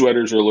blue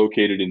sweaters are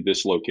located in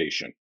this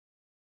location.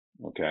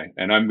 Okay.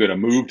 And I'm going to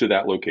move to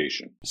that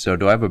location. So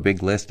do I have a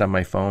big list on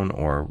my phone,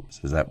 or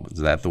is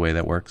that the way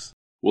that works?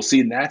 Well,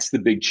 see, that's the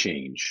big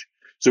change.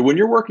 So when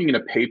you're working in a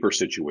paper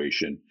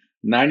situation,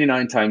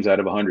 99 times out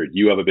of 100,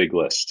 you have a big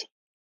list.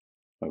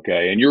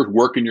 Okay. And you're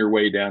working your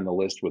way down the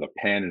list with a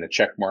pen and a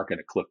check mark and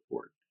a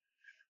clipboard.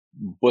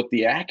 But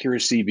the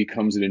accuracy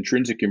becomes an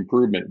intrinsic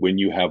improvement when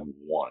you have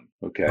one.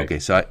 Okay. Okay.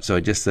 So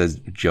it just says,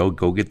 Joe,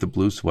 go get the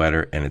blue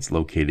sweater, and it's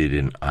located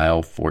in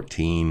aisle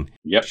 14,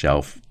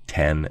 shelf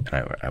 10.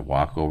 And I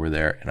walk over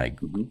there and I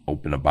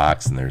open a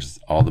box, and there's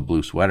all the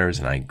blue sweaters,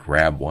 and I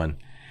grab one,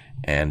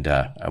 and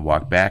I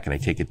walk back and I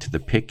take it to the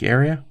pick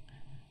area.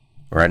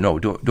 Or no,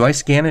 do I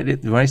scan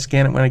it? Do I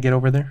scan it when I get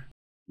over there?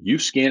 You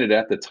scan it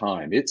at the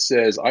time. It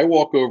says I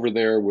walk over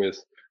there with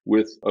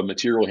a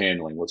material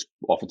handling, what's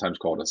oftentimes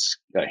called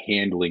a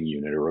handling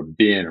unit or a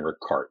bin or a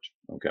cart.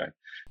 Okay.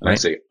 And I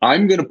say,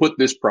 I'm going to put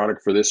this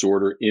product for this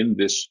order in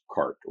this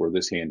cart or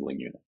this handling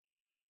unit.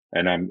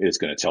 And it's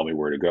going to tell me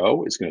where to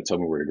go. It's going to tell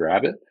me where to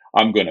grab it.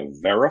 I'm going to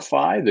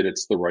verify that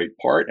it's the right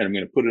part, and I'm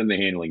going to put it in the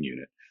handling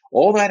unit.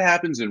 All that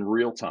happens in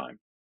real time.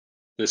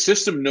 The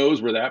system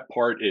knows where that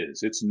part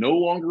is. It's no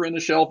longer in the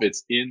shelf.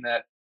 It's in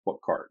that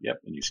cart. Yep.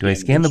 And you do I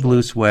scan the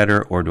blue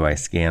sweater, or do I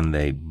scan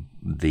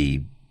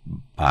the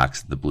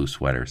box the blue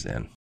sweater's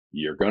in?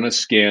 You're going to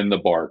scan the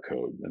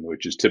barcode,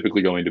 which is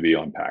typically going to be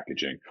on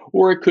packaging,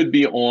 or it could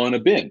be on a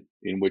bin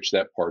in which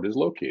that part is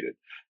located,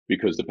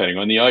 because depending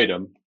on the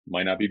item,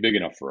 might not be big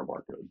enough for a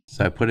barcode.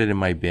 So I put it in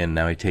my bin.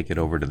 Now I take it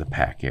over to the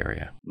pack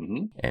area.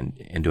 Mm-hmm.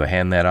 And do I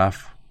hand that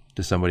off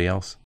to somebody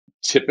else?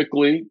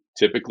 Typically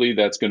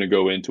that's going to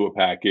go into a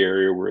pack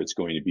area where it's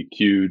going to be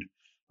queued.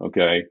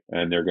 Okay.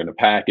 And they're going to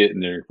pack it,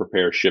 and they're going to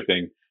prepare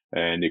shipping,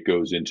 and it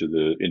goes into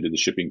the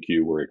shipping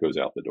queue where it goes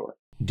out the door.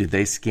 Do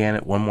they scan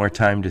it one more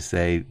time to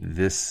say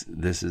this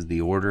is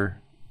the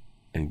order,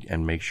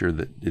 and make sure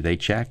that, do they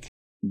check?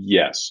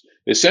 Yes.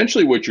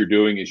 Essentially what you're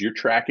doing is you're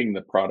tracking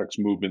the product's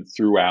movement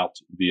throughout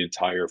the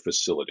entire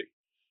facility.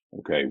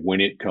 Okay.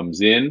 When it comes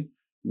in,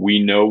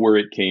 we know where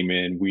it came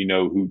in. We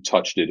know who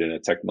touched it in a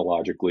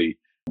technologically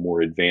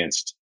more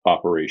advanced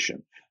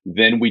operation.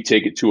 Then we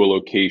take it to a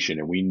location,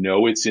 and we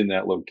know it's in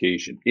that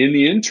location. In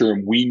the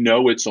interim, we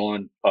know it's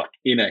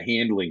in a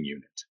handling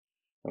unit.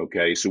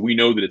 Okay. So we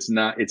know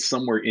that it's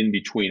somewhere in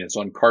between. It's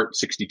on cart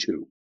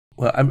 62.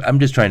 Well, I'm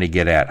just trying to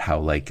get at how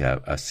like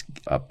a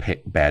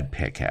bad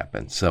pick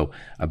happens. So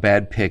a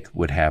bad pick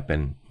would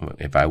happen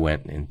if I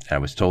went and I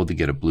was told to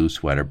get a blue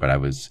sweater, but I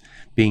was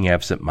being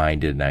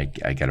absent-minded, and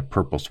I got a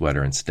purple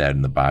sweater instead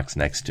in the box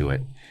next to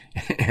it.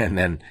 And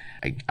then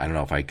I don't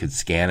know if I could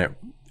scan it.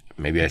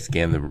 Maybe I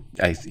scan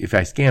if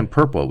I scan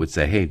purple, it would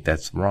say, hey,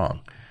 that's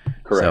wrong.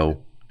 Correct.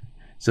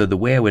 So the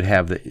way I would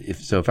have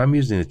if I'm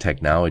using the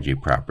technology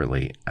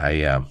properly,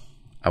 I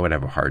would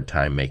have a hard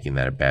time making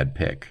that a bad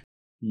pick.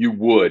 You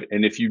would.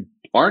 And if you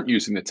aren't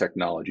using the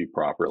technology It's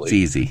properly,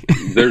 easy.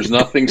 there's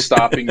nothing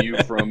stopping you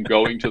from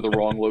going to the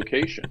wrong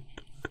location.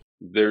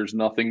 There's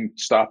nothing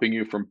stopping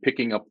you from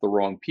picking up the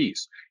wrong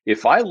piece.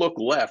 If I look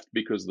left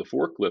because the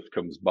forklift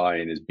comes by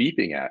and is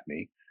beeping at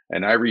me,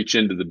 and I reach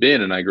into the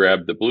bin and I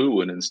grab the blue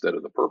one instead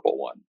of the purple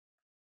one,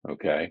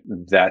 okay,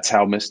 that's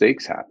how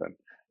mistakes happen.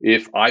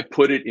 If I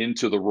put it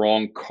into the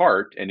wrong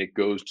cart and it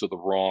goes to the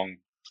wrong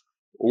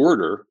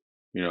order,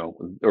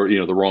 or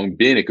the wrong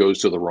bin, it goes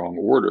to the wrong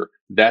order.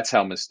 That's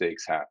how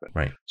mistakes happen.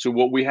 Right. So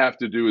what we have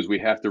to do is we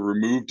have to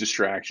remove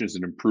distractions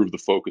and improve the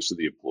focus of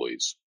the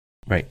employees.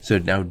 Right. So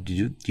now,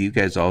 do you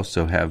guys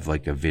also have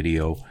like a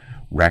video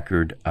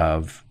record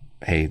of,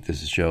 hey,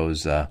 this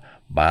shows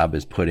Bob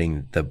is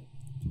putting the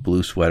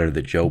blue sweater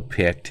that Joe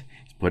picked,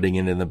 he's putting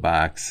it in the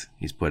box,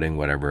 he's putting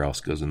whatever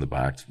else goes in the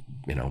box,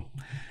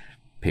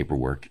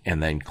 paperwork,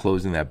 and then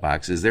closing that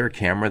box. Is there a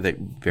camera that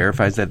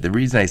verifies that? The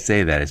reason I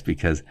say that is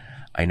because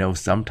I know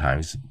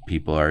sometimes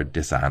people are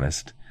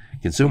dishonest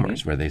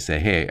consumers where they say,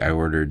 hey, I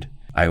ordered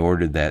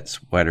that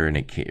sweater and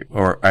it came,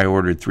 or I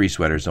ordered 3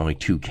 sweaters, only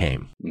 2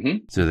 came.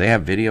 So they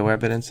have video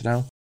evidence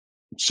now?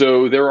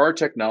 So there are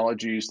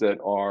technologies that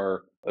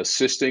are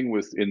assisting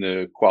in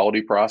the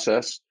quality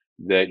process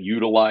that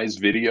utilize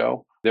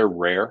video. They're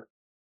rare.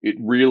 It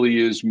really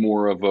is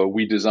more of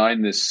we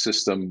design this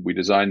system, we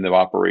design the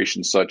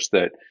operation such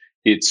that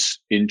it's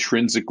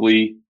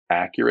intrinsically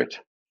accurate.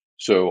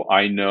 So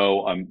I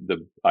know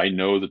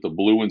that the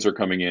blue ones are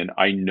coming in.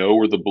 I know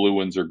where the blue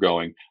ones are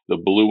going. The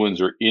blue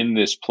ones are in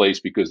this place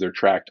because they're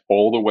tracked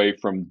all the way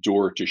from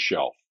door to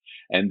shelf.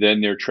 And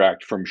then they're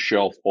tracked from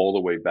shelf all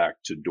the way back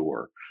to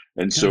door.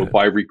 And so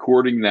by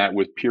recording that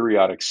with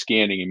periodic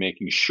scanning and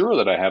making sure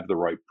that I have the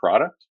right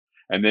product,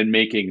 and then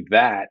making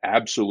that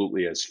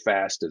absolutely as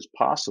fast as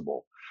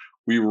possible,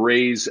 we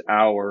raise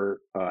our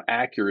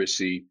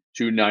accuracy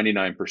to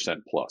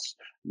 99% plus.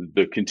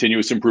 The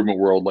continuous improvement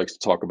world likes to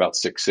talk about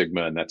Six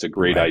Sigma, and that's a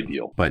great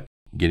ideal. But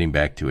getting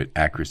back to it,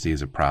 accuracy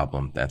is a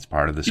problem. That's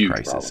part of this Huge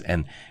crisis.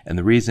 problem. And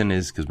the reason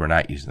is because we're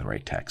not using the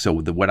right tech. So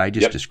what I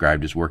just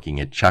described is working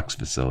at Chuck's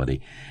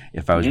facility.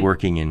 If I was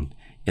working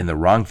in the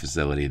wrong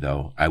facility,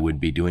 though, I would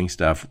be doing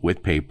stuff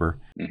with paper.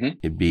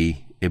 It'd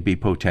be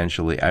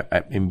potentially,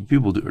 and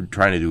people are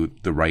trying to do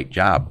the right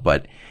job,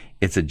 but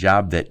it's a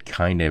job that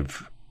kind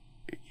of,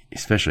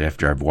 especially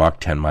after I've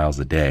walked 10 miles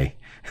a day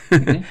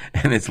and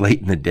it's late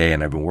in the day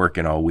and I've been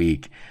working all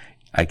week,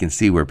 I can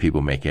see where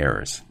people make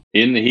errors.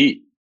 In the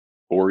heat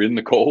or in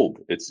the cold,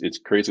 it's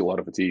creates a lot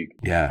of fatigue.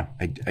 Yeah,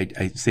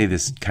 I say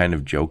this kind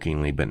of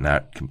jokingly, but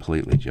not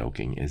completely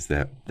joking, is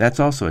that's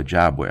also a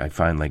job where I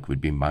find like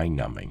would be mind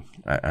numbing.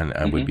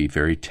 I would be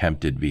very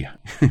tempted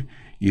to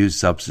use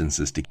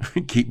substances to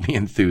keep me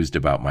enthused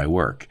about my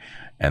work.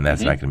 And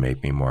that's not going to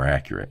make me more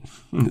accurate.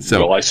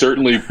 Well, I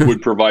certainly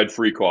would provide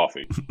free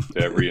coffee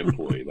to every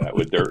employee. That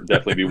would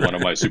definitely be one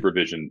of my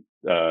supervision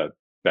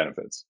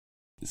benefits.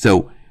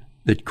 So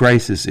the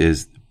crisis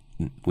is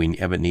we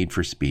have a need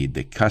for speed.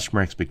 The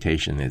customer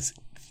expectation is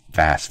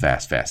fast.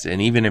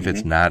 And even if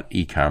it's not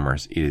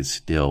e-commerce, it is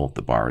still,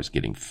 the bar is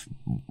getting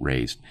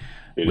raised.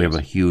 We have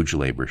a huge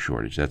labor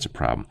shortage. That's a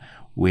problem.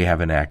 We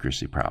have an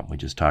accuracy problem. We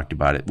just talked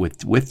about it.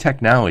 With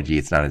technology,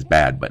 it's not as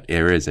bad, but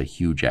there is a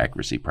huge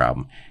accuracy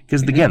problem.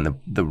 Because, again,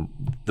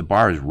 the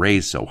bar is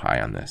raised so high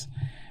on this.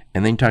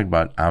 And then you talk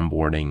about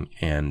onboarding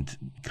and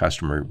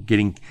customer,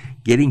 getting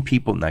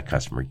people, not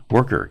customer,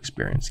 worker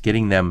experience,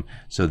 getting them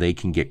so they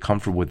can get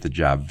comfortable with the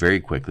job very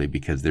quickly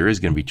because there is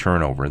going to be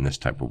turnover in this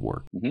type of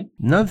work.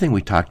 Another thing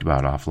we talked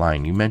about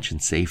offline, you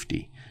mentioned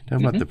safety. Talk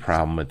about the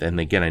problem with, and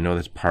again, I know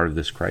that's part of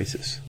this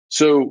crisis.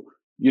 So,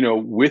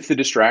 with the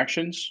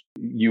distractions,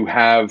 you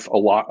have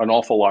an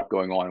awful lot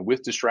going on.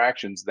 With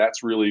distractions,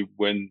 that's really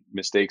when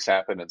mistakes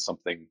happen and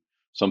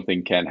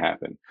something can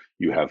happen.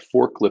 You have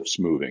forklifts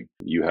moving,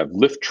 you have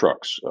lift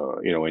trucks,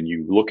 and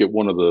you look at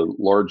one of the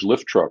large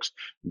lift trucks.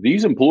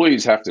 These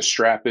employees have to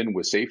strap in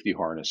with safety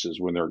harnesses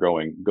when they're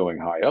going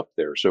high up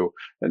there. So,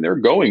 and they're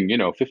going,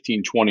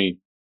 15, 20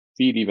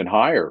 feet even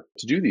higher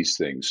to do these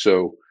things.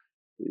 So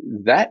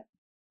that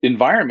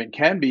environment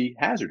can be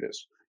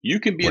hazardous. You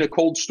can be in a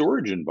cold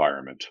storage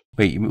environment.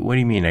 Wait, what do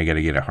you mean I got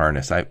to get a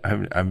harness?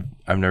 I've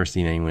never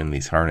seen anyone in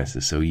these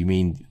harnesses. So you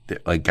mean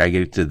like I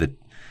get to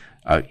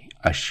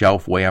a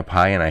shelf way up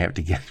high and I have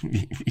to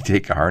you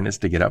take a harness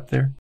to get up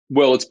there?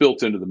 Well, it's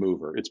built into the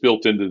mover. It's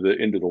built into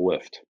the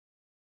lift.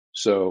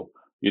 So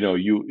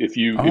if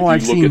you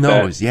I've look seen at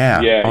those.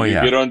 that,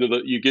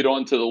 You get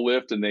onto the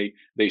lift and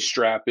they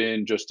strap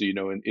in just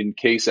to, in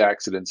case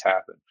accidents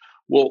happen.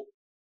 Well,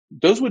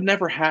 those would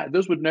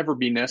never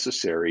be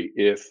necessary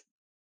if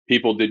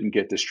people didn't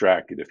get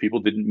distracted, if people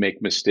didn't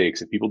make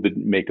mistakes, if people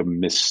didn't make a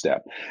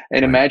misstep.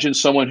 And imagine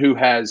someone who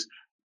has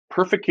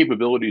perfect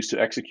capabilities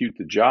to execute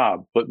the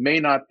job, but may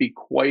not be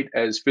quite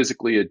as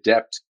physically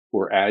adept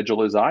or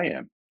agile as I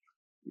am.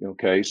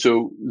 Okay,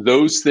 so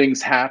those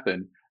things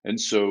happen. And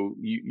so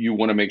you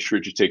want to make sure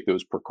that you take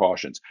those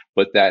precautions.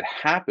 But that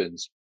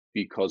happens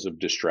because of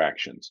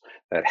distractions.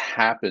 That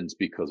happens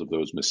because of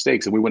those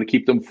mistakes. And we want to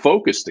keep them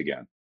focused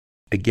again.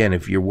 Again,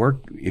 if your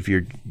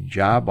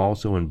job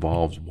also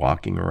involves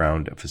walking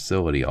around a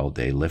facility all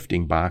day,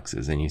 lifting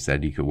boxes, and you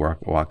said you could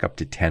walk up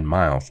to 10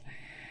 miles,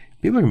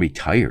 people are going to be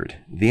tired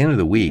at the end of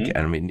the week. Mm-hmm.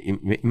 And I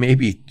mean,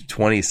 maybe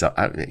 20,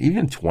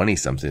 even 20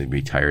 something to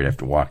be tired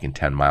after walking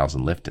 10 miles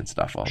and lifting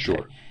stuff all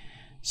day.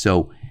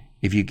 So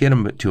if you get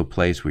them to a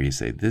place where you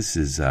say, this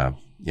is,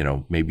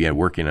 maybe I'm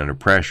working under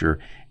pressure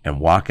and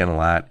walking a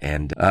lot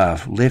and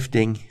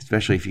lifting,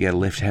 especially if you got to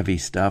lift heavy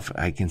stuff,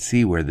 I can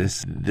see where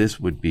this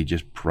would be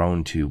just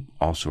prone to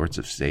all sorts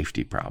of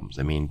safety problems.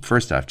 I mean,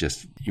 first off,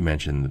 just you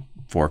mentioned the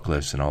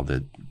forklifts and all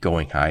the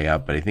going high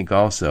up, but I think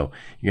also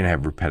you're going to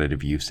have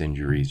repetitive use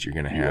injuries. You're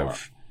going to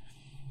have,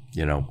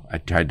 I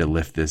tried to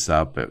lift this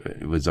up,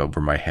 it was over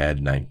my head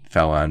and I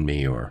fell on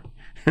me, or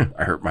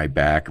I hurt my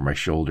back or my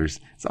shoulders.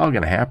 It's all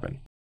going to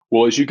happen.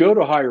 Well, as you go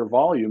to higher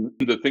volume,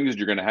 the things that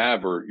you're going to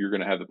have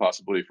the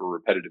possibility for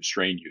repetitive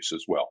strain use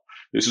as well.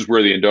 This is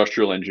where the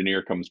industrial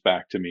engineer comes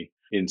back to me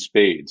in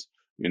spades.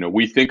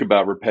 We think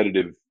about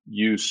repetitive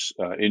use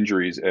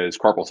injuries as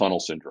carpal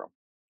tunnel syndrome.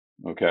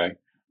 Okay.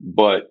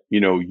 But,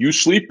 you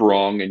sleep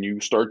wrong and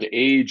you start to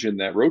age and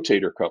that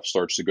rotator cuff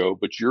starts to go,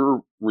 but you're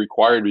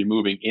required to be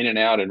moving in and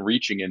out and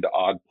reaching into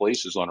odd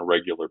places on a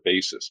regular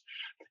basis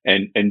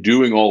and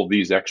doing all of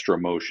these extra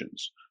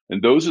motions.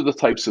 And those are the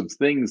types of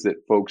things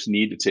that folks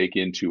need to take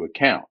into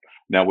account.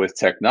 Now, with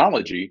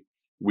technology,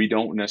 we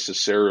don't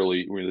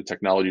necessarily, the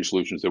technology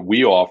solutions that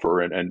we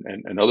offer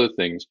and other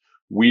things,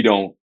 we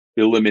don't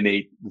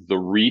eliminate the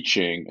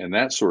reaching and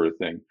that sort of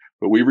thing,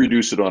 but we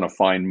reduce it on a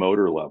fine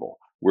motor level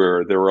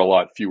where there are a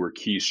lot fewer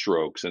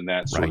keystrokes and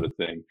that sort of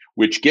thing,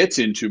 which gets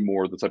into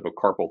more the type of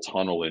carpal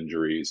tunnel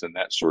injuries and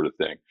that sort of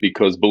thing.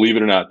 Because believe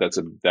it or not,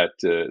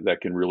 that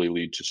can really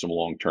lead to some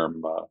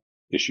long-term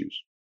issues.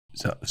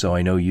 So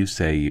I know you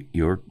say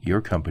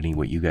your company,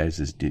 what you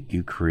guys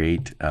you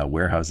create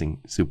warehousing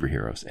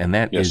superheroes, and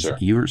that is sir.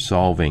 You're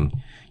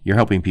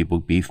helping people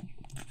be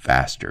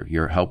faster.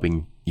 You're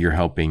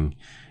helping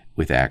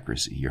with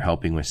accuracy. You're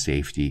helping with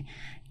safety.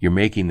 You're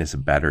making this a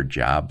better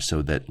job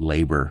so that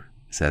labor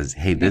says,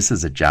 hey, this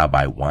is a job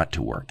I want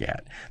to work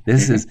at.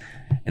 This is,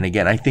 and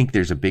again, I think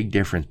there's a big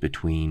difference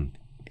between,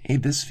 hey,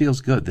 this feels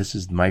good. This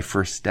is my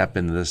first step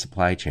into the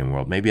supply chain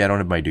world. Maybe I don't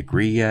have my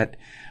degree yet,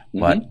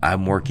 but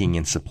I'm working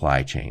in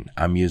supply chain.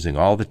 I'm using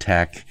all the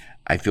tech.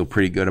 I feel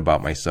pretty good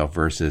about myself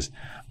versus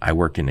I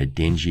work in a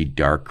dingy,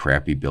 dark,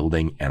 crappy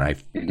building and I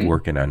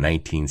work in a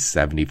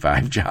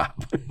 1975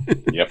 job.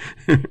 Yep.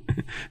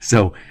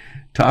 So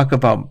talk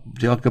about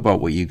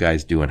what you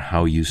guys do and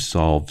how you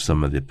solve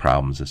some of the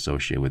problems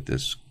associated with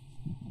this,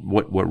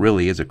 what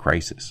really is a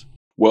crisis.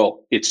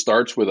 Well, it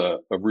starts with a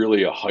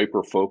really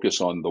hyper focus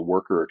on the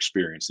worker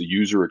experience, the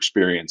user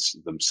experience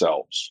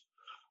themselves.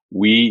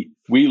 We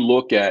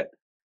look at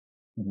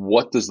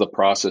what does the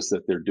process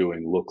that they're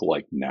doing look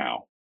like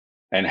now?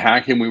 And how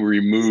can we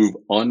remove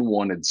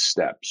unwanted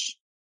steps,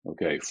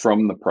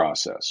 from the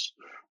process?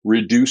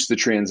 Reduce the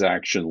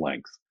transaction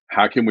length.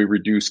 How can we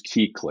reduce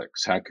key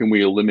clicks? How can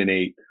we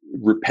eliminate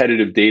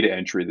repetitive data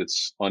entry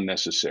that's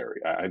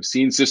unnecessary? I've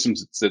seen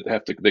systems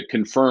that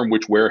confirm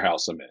which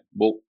warehouse I'm in.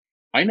 Well,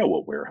 I know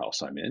what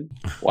warehouse I'm in.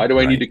 Why do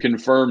I need to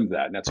confirm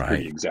that? And that's a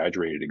pretty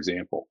exaggerated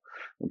example.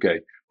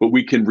 But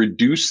we can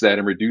reduce that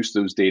and reduce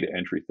those data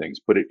entry things.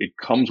 But it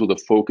comes with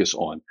a focus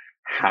on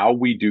how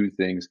we do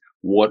things,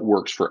 what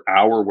works for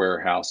our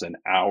warehouse and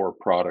our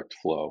product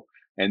flow.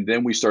 And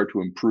then we start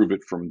to improve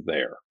it from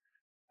there.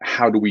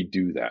 How do we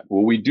do that?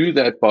 Well, we do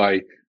that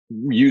by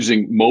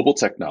using mobile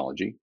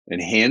technology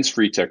and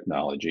hands-free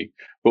technology,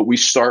 but we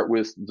start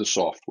with the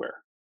software.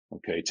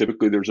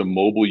 Typically there's a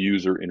mobile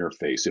user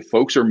interface. If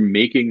folks are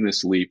making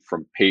this leap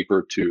from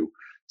paper to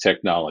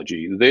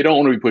technology, they don't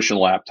want to be pushing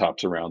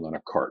laptops around on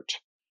a cart.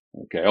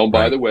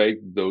 By the way,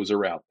 those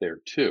are out there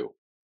too.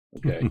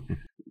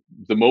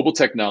 The mobile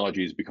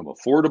technology has become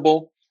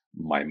affordable.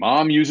 My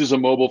mom uses a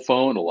mobile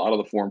phone. A lot of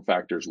the form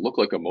factors look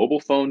like a mobile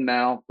phone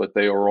now, but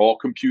they are all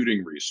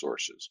computing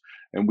resources.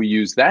 And we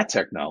use that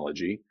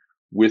technology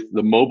with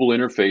the mobile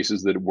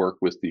interfaces that work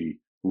with the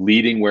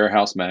leading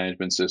warehouse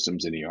management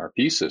systems and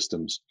ERP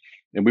systems.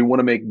 And we want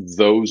to make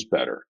those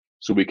better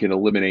so we can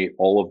eliminate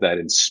all of that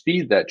and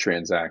speed that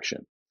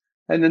transaction.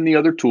 And then the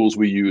other tools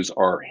we use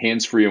are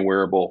hands-free and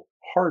wearable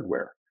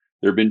hardware.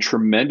 There have been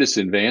tremendous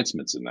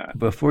advancements in that.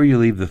 Before you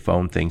leave the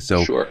phone thing,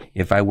 so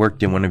if I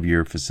worked in one of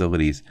your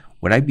facilities,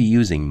 would I be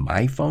using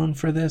my phone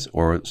for this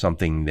or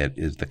something that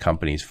is the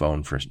company's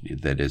phone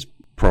that is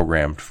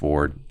programmed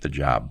for the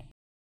job?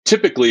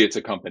 Typically, it's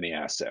a company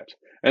asset.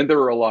 And there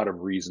are a lot of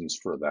reasons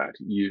for that.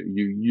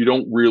 You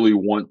don't really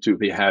want to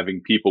be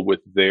having people with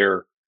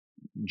their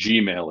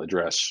Gmail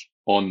address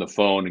on the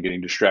phone and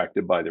getting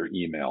distracted by their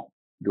email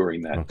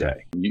during that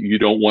day. You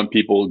don't want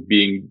people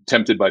being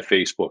tempted by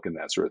Facebook and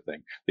that sort of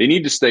thing. They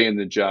need to stay in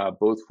the job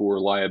both for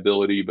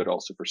liability, but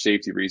also for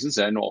safety reasons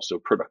and also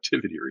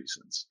productivity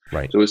reasons.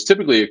 So it's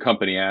typically a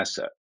company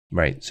asset.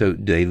 Right. So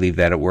do they leave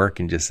that at work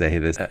and just say, hey,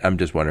 this? I'm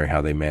just wondering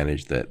how they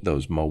manage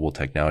those mobile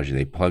technology.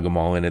 They plug them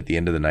all in at the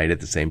end of the night at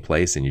the same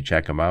place and you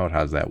check them out.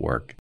 How's that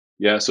work?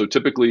 Yeah, so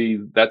typically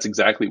that's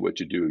exactly what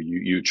you do.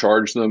 You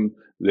charge them.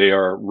 They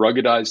are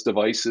ruggedized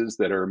devices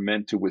that are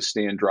meant to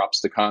withstand drops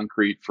to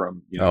concrete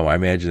from, Oh, I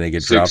imagine they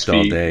get 6 dropped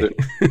all feet. day.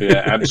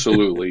 Yeah,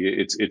 absolutely.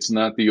 It's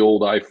not the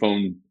old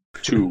iPhone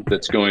 2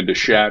 that's going to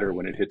shatter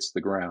when it hits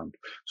the ground.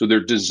 So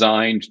they're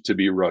designed to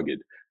be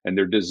rugged, and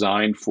they're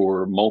designed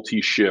for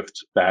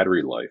multi-shift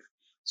battery life.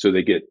 So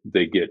they get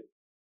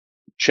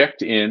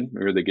checked in,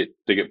 or they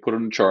get put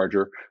on a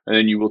charger, and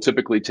then you will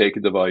typically take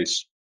a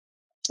device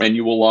and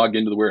you will log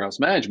into the warehouse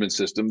management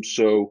system,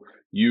 so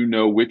you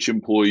know which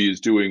employee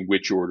is doing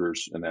which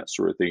orders and that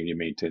sort of thing. You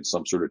maintain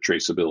some sort of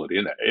traceability.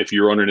 And if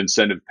you're on an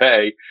incentive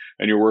pay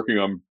and you're working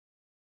on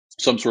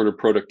some sort of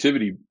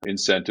productivity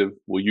incentive,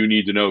 well, you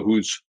need to know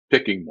who's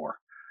picking more.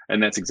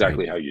 And that's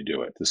exactly how you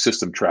do it. The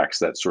system tracks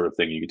that sort of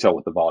thing. You can tell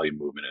what the volume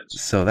movement is.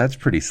 So that's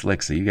pretty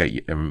slick. So you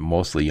got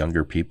mostly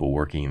younger people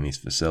working in these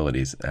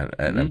facilities,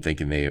 and I'm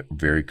thinking they're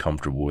very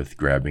comfortable with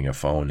grabbing a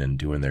phone and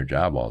doing their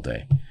job all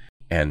day.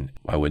 And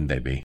why wouldn't they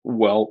be?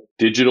 Well,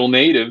 digital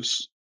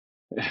natives,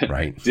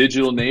 right?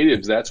 Digital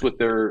natives. That's what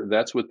they're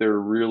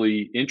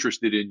really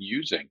interested in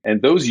using.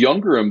 And those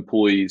younger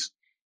employees,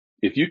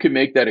 if you can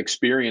make that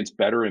experience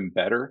better and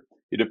better,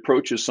 it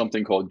approaches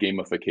something called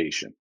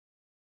gamification.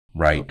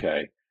 Right.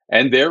 Okay.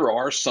 And there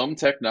are some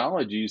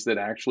technologies that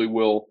actually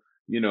will,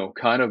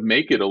 kind of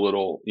make it a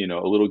little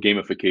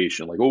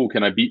gamification. Like, oh,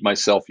 can I beat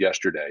myself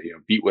yesterday?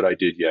 Beat what I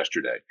did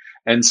yesterday.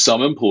 And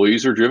some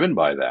employees are driven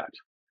by that.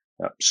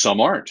 Some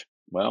aren't.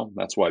 Well,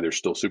 that's why there's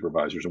still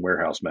supervisors and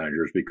warehouse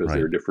managers, because Right.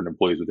 there are different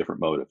employees with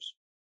different motives.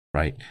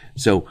 Right.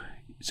 So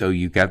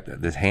you got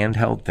this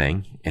handheld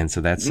thing, and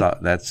so that's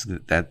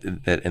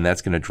and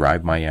that's going to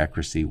drive my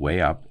accuracy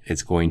way up.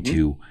 It's going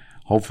to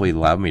hopefully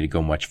allow me to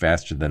go much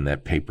faster than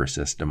that paper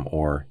system,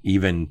 or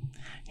even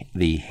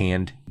the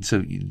hand.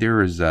 So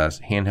there is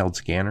handheld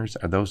scanners.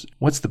 Are those?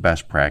 What's the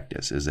best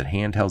practice? Is it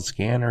handheld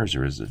scanners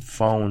or is it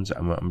phones?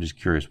 I'm just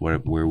curious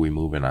where are we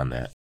moving on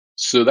that?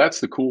 So that's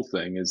the cool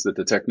thing, is that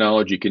the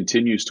technology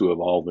continues to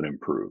evolve and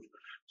improve.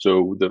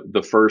 So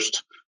the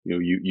first,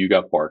 you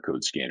got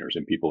barcode scanners,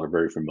 and people are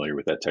very familiar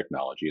with that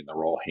technology, and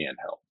they're all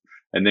handheld.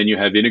 And then you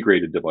have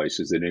integrated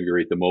devices that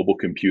integrate the mobile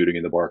computing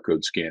and the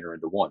barcode scanner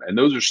into one. And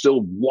those are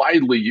still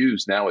widely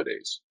used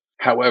nowadays.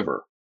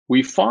 However,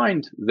 we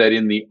find that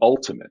in the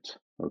ultimate,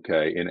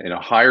 okay, in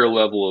a higher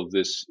level of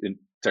this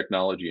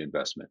technology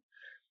investment,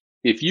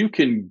 if you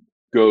can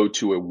go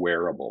to a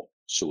wearable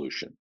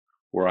solution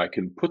where I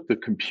can put the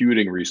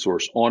computing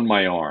resource on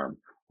my arm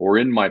or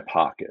in my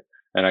pocket,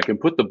 and I can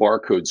put the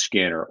barcode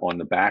scanner on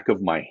the back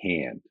of my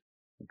hand,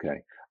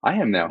 okay, I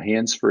am now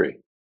hands-free.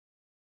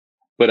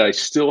 But I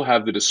still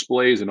have the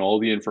displays and all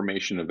the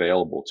information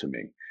available to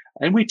me.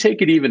 And we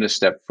take it even a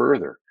step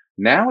further.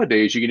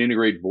 Nowadays, you can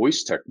integrate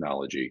voice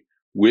technology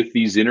with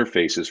these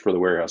interfaces for the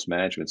warehouse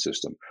management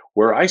system,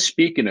 where I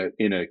speak in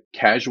a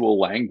casual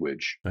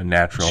language, A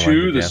natural to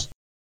language.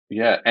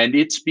 yeah, and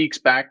it speaks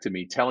back to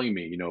me, telling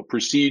me,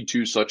 proceed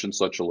to such and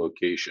such a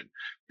location,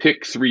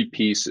 pick 3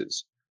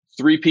 pieces,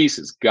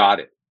 got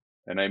it,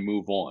 and I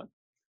move on.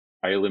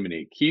 I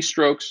eliminate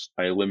keystrokes.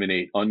 I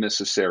eliminate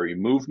unnecessary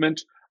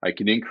movement. I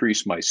can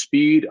increase my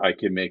speed. I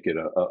can make it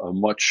a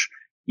much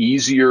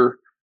easier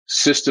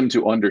system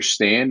to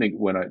understand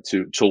and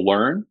to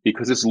learn,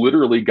 because it's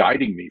literally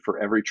guiding me for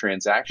every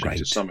transaction Right.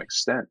 to some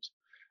extent.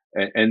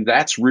 And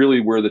that's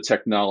really where the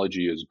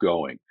technology is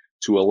going,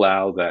 to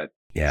allow that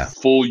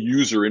full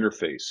user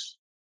interface.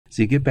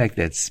 So you get back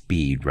that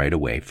speed right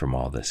away from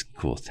all this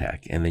cool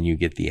tech, and then you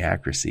get the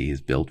accuracy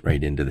is built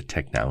right into the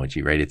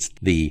technology, right? It's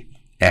the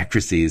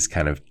accuracy is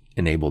kind of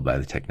enabled by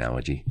the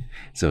technology.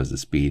 So is the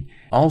speed.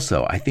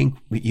 Also, I think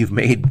you've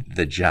made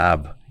the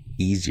job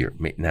easier.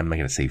 And I'm not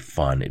going to say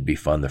fun. It'd be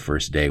fun the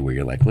first day where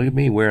you're like, look at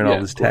me wearing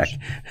all this tech.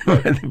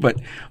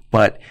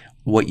 But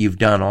what you've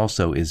done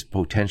also is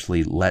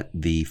potentially let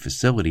the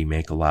facility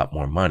make a lot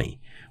more money,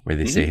 where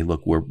they say, hey,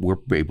 look, we're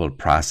able to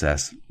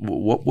process.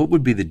 What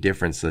would be the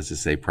difference, let's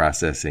just say,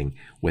 processing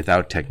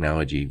without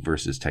technology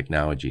versus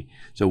technology?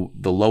 So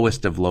the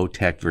lowest of low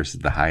tech versus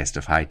the highest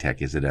of high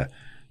tech, is it a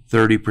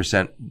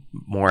 30%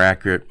 more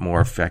accurate, more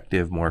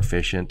effective, more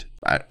efficient?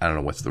 I don't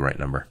know what's the right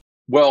number.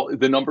 Well,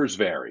 the numbers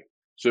vary.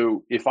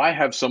 So if I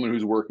have someone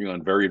who's working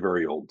on very,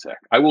 very old tech,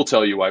 I will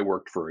tell you, I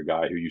worked for a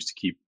guy who used to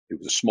keep, it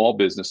was a small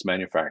business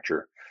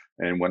manufacturer.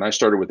 And when I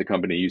started with the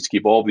company, he used to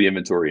keep all the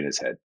inventory in his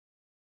head.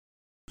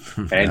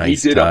 And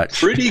Nice he did touch.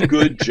 a pretty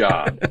good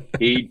job.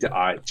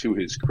 To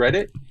his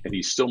credit, and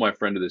he's still my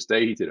friend to this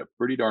day, he did a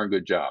pretty darn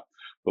good job.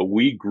 But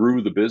we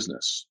grew the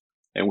business.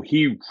 And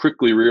he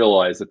quickly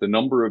realized that the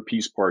number of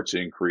piece parts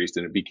increased,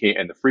 and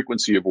the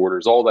frequency of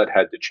orders, all that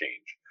had to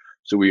change.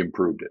 So we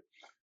improved it.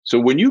 So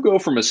when you go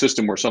from a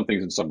system where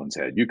something's in someone's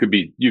head, you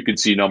could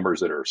see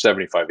numbers that are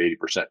 75,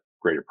 80%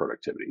 greater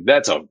productivity.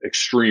 That's an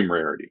extreme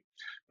rarity.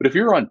 But if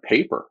you're on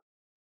paper,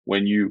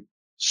 when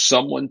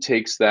someone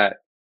takes that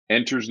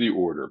enters the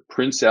order,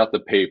 prints out the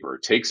paper,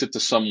 takes it to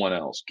someone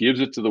else,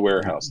 gives it to the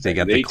warehouse. They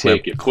got They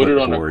take it, put it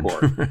on a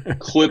clipboard. cart,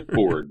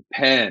 clipboard,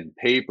 pen,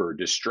 paper,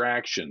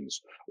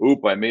 distractions.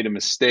 Oop, I made a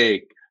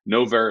mistake.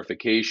 No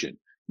verification.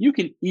 You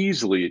can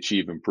easily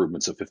achieve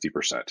improvements of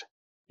 50%.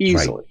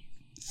 Easily. Right.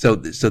 So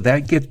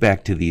that gets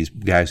back to these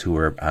guys who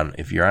are on,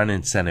 if you're on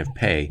incentive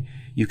pay,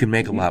 you can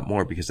make a lot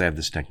more because I have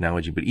this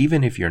technology. But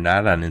even if you're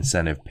not on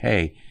incentive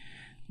pay,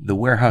 the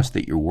warehouse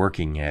that you're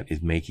working at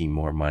is making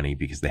more money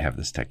because they have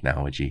this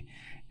technology.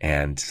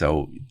 And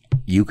so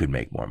you could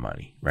make more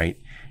money, right?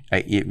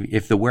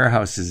 If the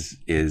warehouse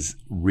is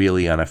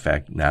really not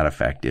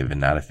effective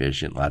and not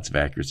efficient, lots of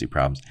accuracy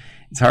problems,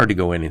 it's hard to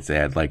go in and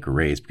say, I'd like a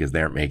raise because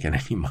they aren't making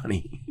any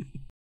money.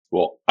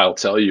 Well, I'll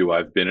tell you,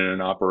 I've been in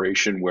an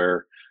operation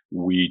where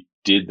we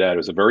did that. It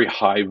was a very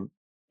high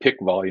pick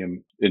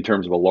volume in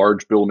terms of a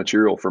large bill of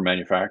material for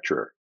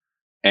manufacturer.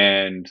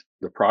 And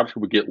the product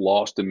would get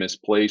lost and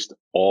misplaced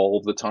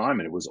all the time.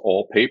 And it was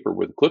all paper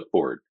with a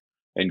clipboard.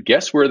 And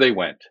guess where they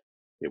went?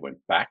 They went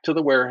back to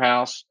the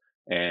warehouse,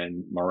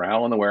 and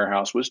morale in the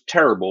warehouse was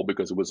terrible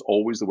because it was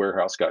always the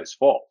warehouse guy's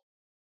fault.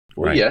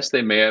 Well, Right. yes,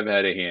 they may have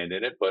had a hand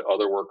in it, but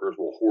other workers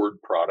will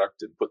hoard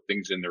product and put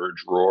things in their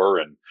drawer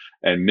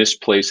and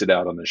misplace it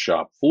out on the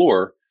shop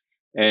floor.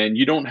 And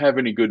you don't have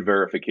any good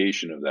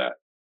verification of that.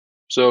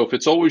 So if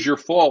it's always your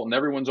fault and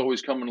everyone's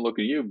always coming to look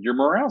at you, your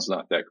morale's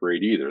not that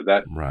great either.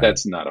 Right.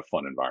 That's not a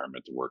fun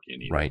environment to work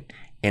in either. Right.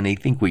 And I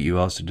think what you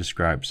also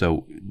described,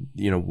 so,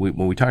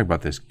 when we talk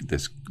about this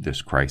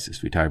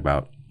crisis, we talk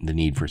about the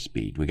need for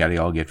speed. We got to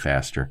all get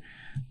faster.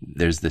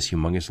 There's this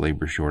humongous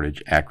labor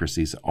shortage.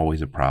 Accuracy is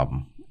always a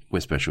problem,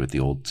 especially with the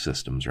old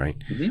systems, right?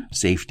 Mm-hmm.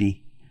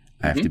 Safety.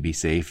 I have to be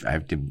safe.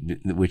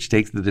 Which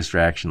takes the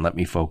distraction. Let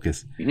me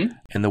focus. Mm-hmm.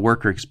 And the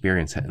worker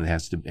experience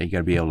has to, you got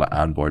to be able to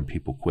onboard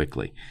people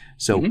quickly.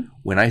 So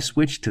when I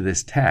switch to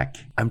this tech,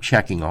 I'm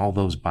checking all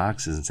those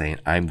boxes and saying,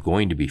 I'm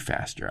going to be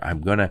faster.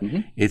 I've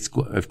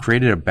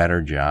created a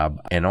better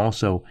job. And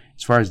also,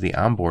 as far as the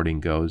onboarding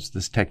goes,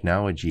 this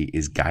technology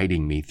is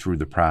guiding me through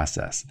the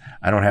process.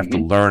 I don't have to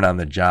learn on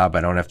the job.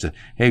 I don't have to,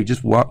 hey,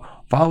 just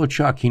follow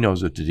Chuck. He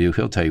knows what to do.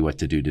 He'll tell you what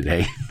to do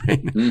today.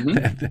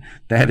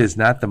 That is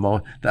not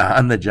the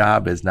on the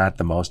job is not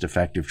the most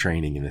effective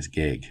training in this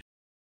gig.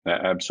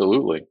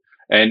 Absolutely.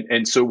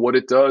 And so what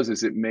it does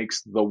is it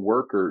makes the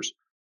workers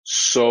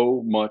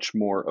so much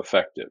more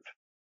effective.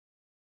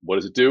 What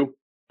does it do?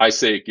 I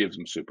say it gives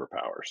them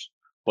superpowers,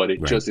 but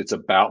it's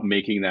about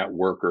making that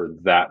worker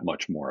that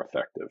much more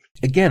effective.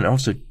 Again,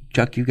 also,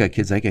 Chuck, you got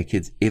kids, I got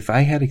kids. If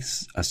I had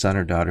a son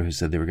or daughter who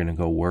said they were going to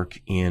go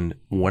work in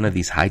one of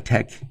these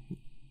high-tech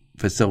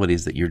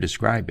facilities that you're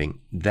describing,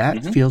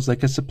 that feels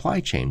like a supply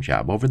chain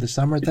job. Over the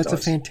summer, that's a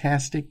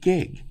fantastic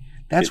gig.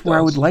 That's where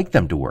I would like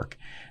them to work.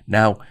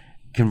 Now,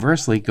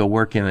 conversely, go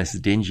work in this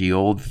dingy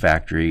old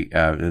factory,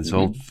 this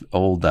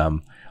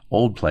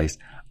old place.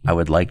 I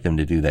would like them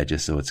to do that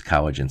just so it's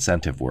college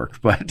incentive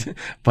work, but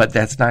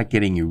that's not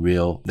getting you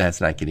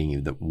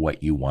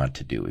what you want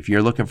to do. If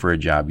you're looking for a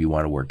job, you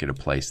want to work at a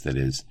place that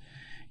is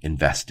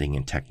investing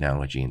in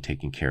technology and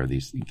taking care of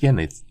these. Again,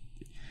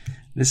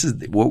 this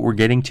is what we're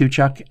getting to,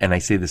 Chuck, and I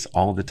say this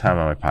all the time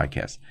on my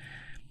podcast.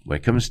 When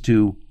it comes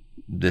to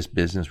this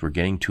business, we're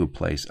getting to a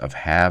place of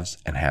haves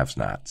and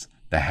have-nots.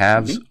 The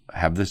haves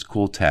have this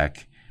cool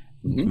tech,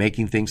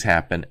 making things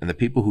happen, and the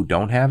people who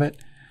don't have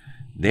it,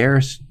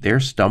 they're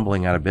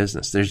stumbling out of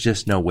business. There's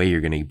just no way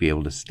you're going to be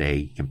able to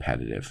stay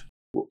competitive.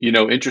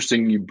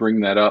 Interesting you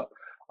bring that up.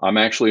 I'm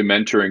actually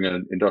mentoring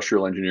an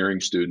industrial engineering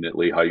student at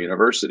Lehigh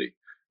University.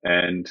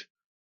 And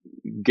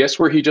guess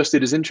where he just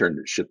did his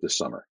internship this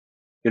summer?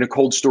 In a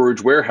cold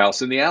storage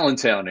warehouse in the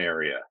Allentown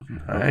area.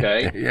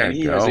 Okay. And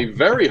he has a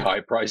very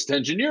high priced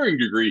engineering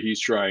degree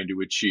he's trying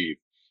to achieve.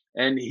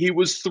 And he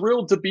was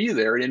thrilled to be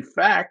there. And in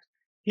fact,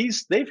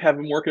 they've had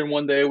him working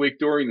 1 day a week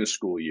during the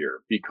school year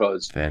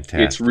because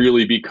it's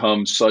really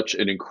become such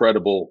an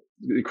incredible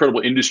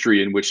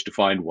industry in which to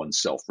find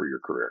oneself for your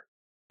career.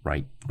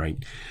 Right.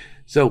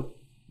 So,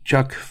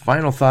 Chuck,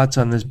 final thoughts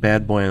on this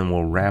bad boy, and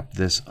we'll wrap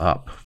this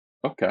up.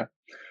 Okay.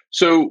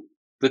 So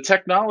the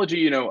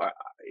technology,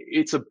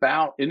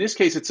 in this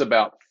case, it's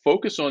about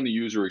focus on the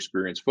user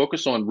experience,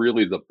 focus on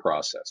really the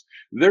process.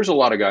 There's a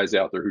lot of guys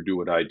out there who do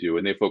what I do,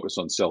 and they focus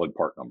on selling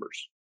part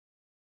numbers.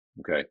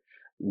 Okay.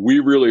 We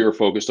really are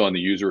focused on the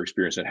user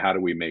experience and how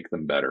do we make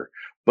them better.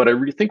 But I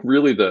think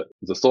really the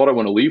thought I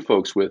want to leave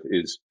folks with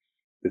is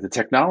that the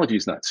technology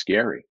is not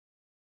scary.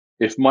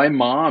 If my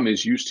mom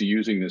is used to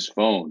using this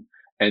phone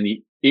and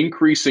the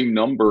increasing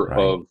number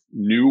of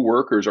new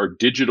workers are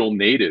digital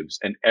natives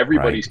and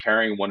everybody's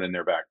carrying one in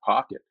their back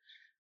pocket,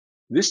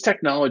 this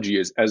technology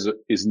is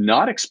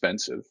not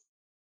expensive.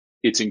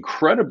 It's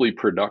incredibly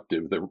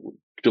productive. That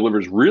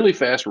delivers really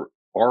fast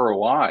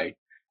ROI,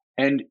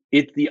 and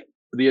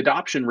the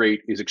adoption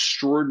rate is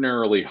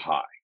extraordinarily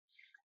high,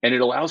 and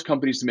it allows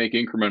companies to make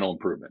incremental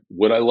improvement.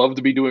 Would I love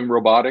to be doing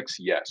robotics?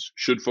 Yes.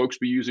 Should folks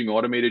be using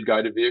automated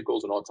guided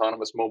vehicles and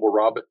autonomous mobile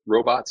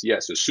robots?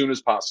 Yes, as soon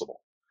as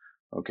possible.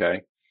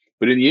 Okay.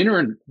 But in the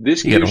interim,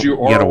 this gives you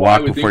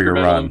ROI with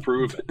incremental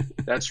improvement.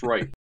 That's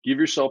right. Give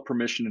yourself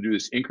permission to do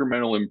this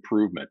incremental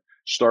improvement.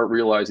 Start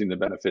realizing the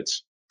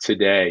benefits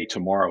today,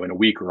 tomorrow, in a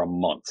week or a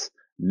month,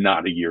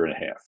 not a year and a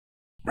half.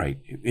 Right.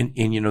 And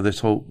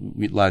this a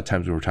lot of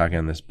times when we're talking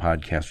on this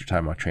podcast, we're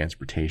talking about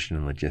transportation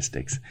and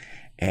logistics.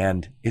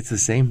 And it's the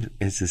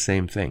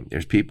same thing.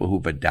 There's people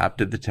who've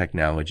adopted the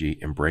technology,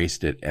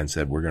 embraced it, and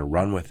said, we're going to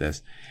run with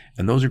this.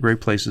 And those are great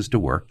places to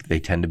work.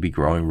 They tend to be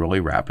growing really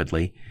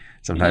rapidly.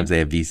 Sometimes they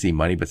have VC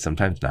money, but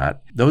sometimes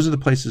not. Those are the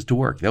places to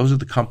work. Those are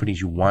the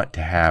companies you want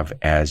to have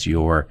as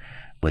your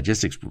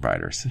logistics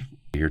providers,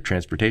 your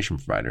transportation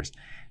providers.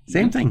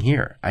 Same thing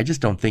here. I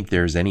just don't think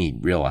there's any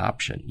real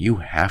option. You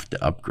have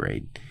to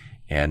upgrade.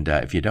 And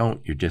if you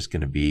don't, you're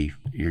going to be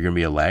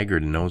a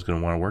laggard and no one's going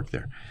to want to work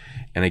there.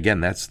 And again,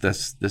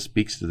 this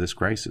speaks to this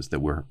crisis that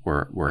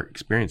we're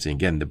experiencing.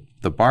 Again,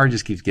 the bar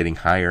just keeps getting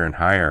higher and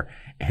higher.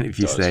 And if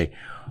you say,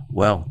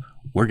 well,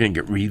 we're going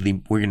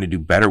to do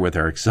better with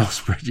our Excel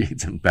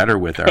spreadsheets and better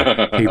with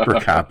our paper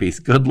copies,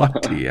 good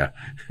luck to you.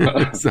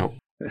 So.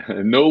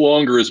 No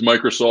longer is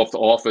Microsoft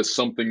Office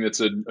something that's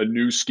a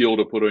new skill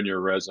to put on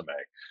your resume.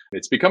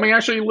 It's becoming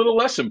actually a little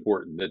less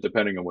important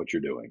depending on what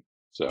you're doing.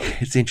 So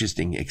it's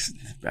interesting.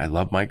 I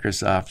love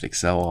Microsoft,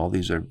 Excel, all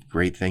these are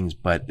great things,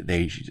 but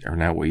they are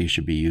not what you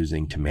should be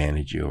using to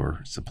manage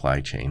your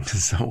supply chain.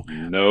 So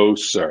no,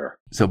 sir.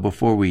 So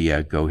before we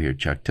go here,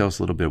 Chuck, tell us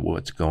a little bit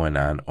what's going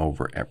on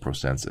over at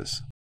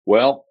ProCensus.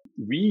 Well,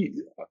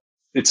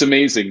 it's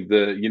amazing.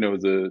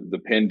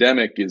 The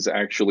pandemic has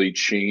actually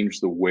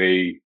changed the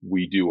way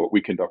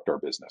we conduct our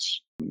business.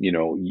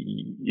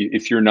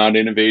 If you're not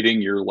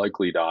innovating, you're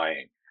likely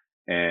dying.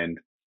 And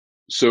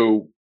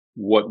so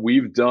what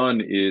we've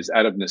done is,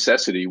 out of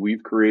necessity,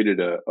 we've created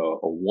a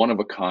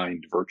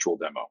one-of-a-kind virtual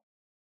demo.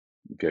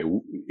 Okay.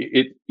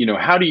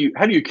 How do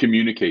you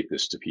communicate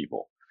this to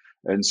people?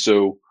 And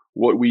so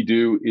what we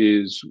do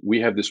is we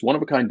have this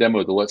one-of-a-kind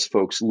demo that lets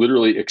folks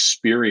literally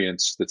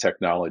experience the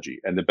technology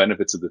and the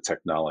benefits of the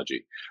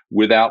technology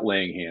without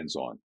laying hands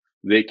on.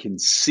 They can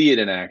see it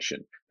in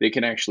action. They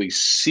can actually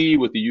see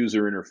what the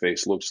user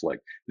interface looks like.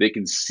 They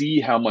can see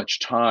how much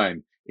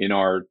time in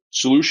our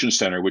solution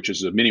center, which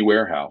is a mini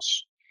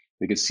warehouse,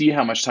 they can see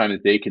how much time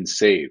that they can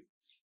save.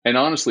 And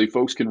honestly,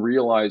 folks can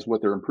realize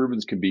what their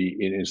improvements can be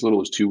in as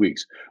little as 2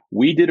 weeks.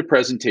 We did a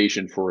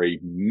presentation for a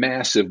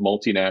massive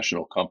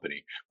multinational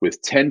company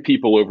with 10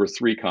 people over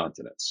 3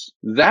 continents.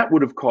 That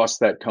would have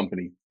cost that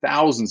company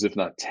thousands, if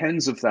not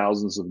tens of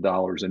thousands of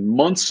dollars and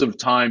months of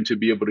time to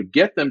be able to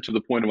get them to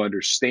the point of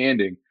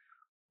understanding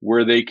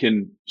where they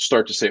can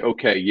start to say,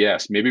 okay,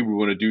 yes, maybe we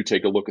want to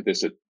take a look at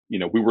this.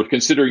 We were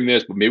considering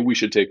this, but maybe we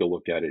should take a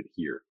look at it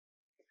here.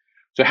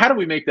 So how do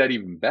we make that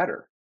even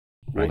better?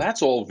 Well,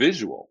 that's all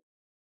visual.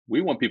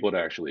 We want people to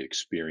actually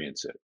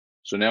experience it.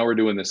 So now we're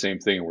doing the same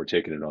thing, and we're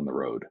taking it on the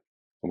road,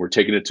 and we're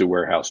taking it to a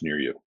warehouse near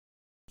you.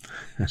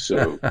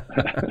 So,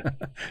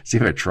 so you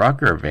have a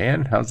truck or a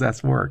van? How's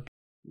that work?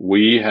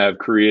 We have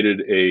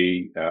created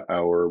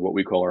our what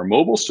we call our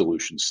mobile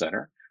solutions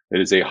center. It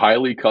is a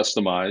highly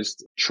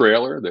customized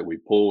trailer that we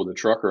pull with a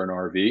truck or an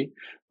RV,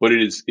 but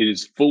it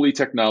is fully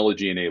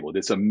technology enabled.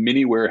 It's a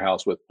mini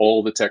warehouse with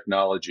all the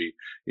technology,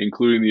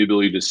 including the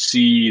ability to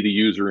see the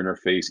user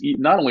interface,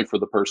 not only for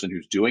the person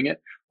who's doing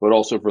it, but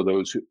also for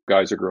those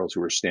guys or girls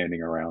who are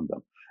standing around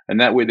them.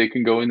 And that way they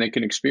can go and they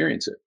can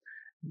experience it.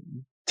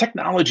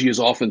 Technology is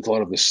often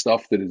thought of as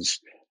stuff that is,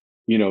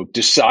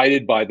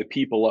 decided by the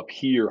people up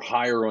here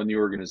higher on the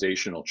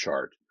organizational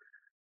chart.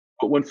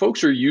 But when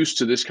folks are used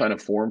to this kind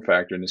of form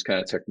factor and this kind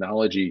of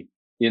technology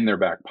in their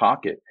back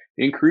pocket,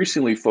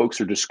 increasingly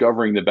folks are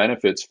discovering the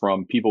benefits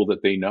from people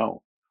that they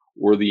know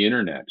or the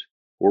internet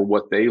or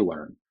what they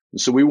learn.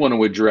 And so we want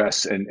to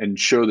address and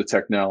show the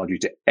technology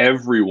to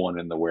everyone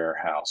in the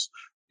warehouse,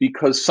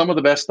 because some of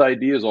the best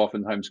ideas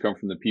oftentimes come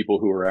from the people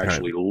who are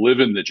actually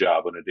living the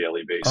job on a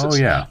daily basis. Oh,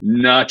 yeah.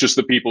 Not just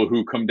the people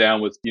who come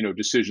down with,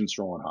 decisions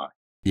from on high.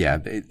 Yeah.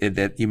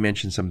 That you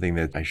mentioned something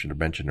that I should have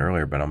mentioned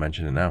earlier, but I'll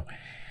mention it now.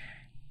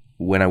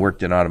 When I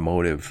worked in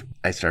automotive,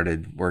 I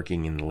started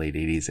working in the late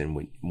 80s,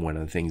 and one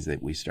of the things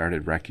that we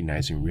started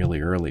recognizing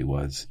really early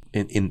was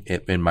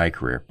in my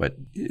career, but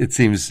it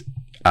seems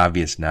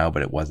obvious now,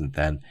 but it wasn't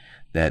then,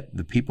 that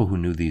the people who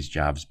knew these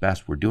jobs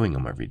best were doing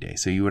them every day.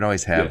 So you would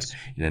always have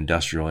an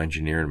industrial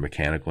engineer and a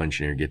mechanical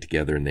engineer get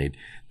together, and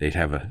they'd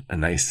have a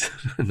nice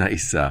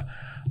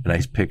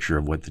picture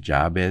of what the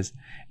job is.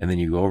 And then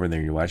you go over there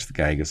and you watch the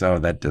guy, he goes, oh,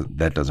 that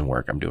doesn't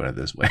work. I'm doing it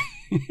this way.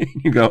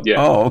 You go,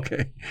 oh,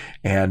 okay.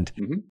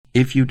 And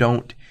if you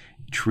don't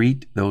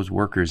treat those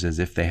workers as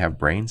if they have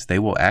brains, they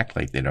will act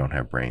like they don't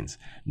have brains.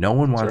 No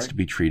one wants to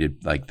be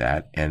treated like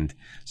that. And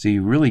so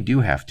you really do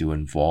have to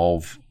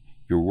involve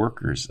your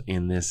workers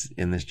in this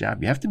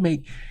job. You have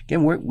to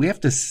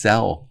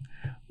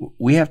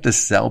we have to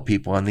sell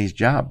people on these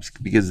jobs,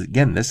 because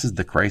again, this is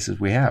the crisis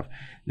we have.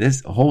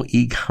 This whole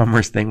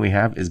e-commerce thing we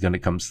have is going to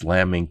come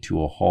slamming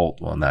to a halt.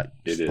 Well, not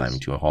slamming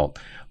to a halt,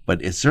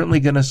 but it's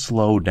certainly going to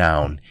slow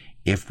down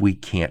if we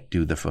can't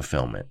do the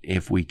fulfillment,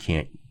 if we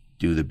can't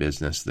do the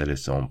business that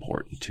is so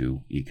important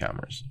to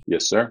e-commerce.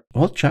 Yes, sir.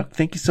 Well, Chuck,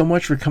 thank you so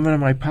much for coming on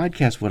my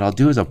podcast. What I'll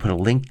do is I'll put a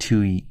link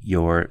to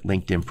your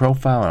LinkedIn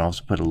profile, and I'll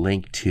also put a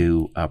link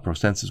to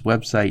ProSense's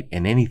website,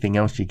 and anything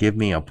else you give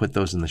me, I'll put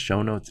those in the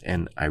show notes.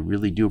 And I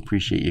really do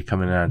appreciate you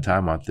coming on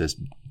time on this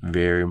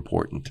very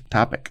important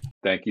topic.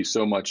 Thank you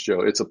so much,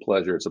 Joe. It's a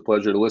pleasure. It's a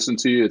pleasure to listen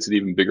to you. It's an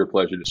even bigger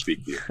pleasure to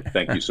speak to you.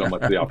 Thank you so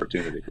much for the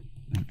opportunity.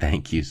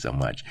 Thank you so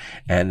much.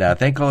 And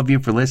thank all of you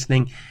for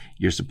listening.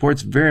 Your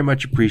support's very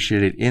much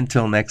appreciated.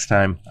 Until next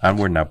time,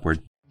 onward and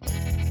upward.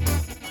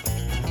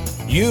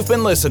 You've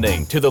been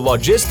listening to the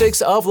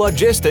Logistics of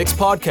Logistics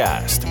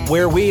podcast,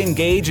 where we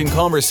engage in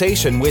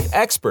conversation with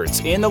experts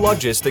in the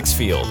logistics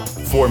field.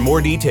 For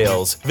more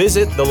details,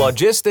 visit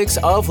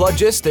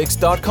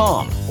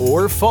thelogisticsoflogistics.com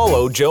or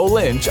follow Joe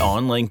Lynch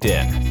on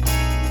LinkedIn.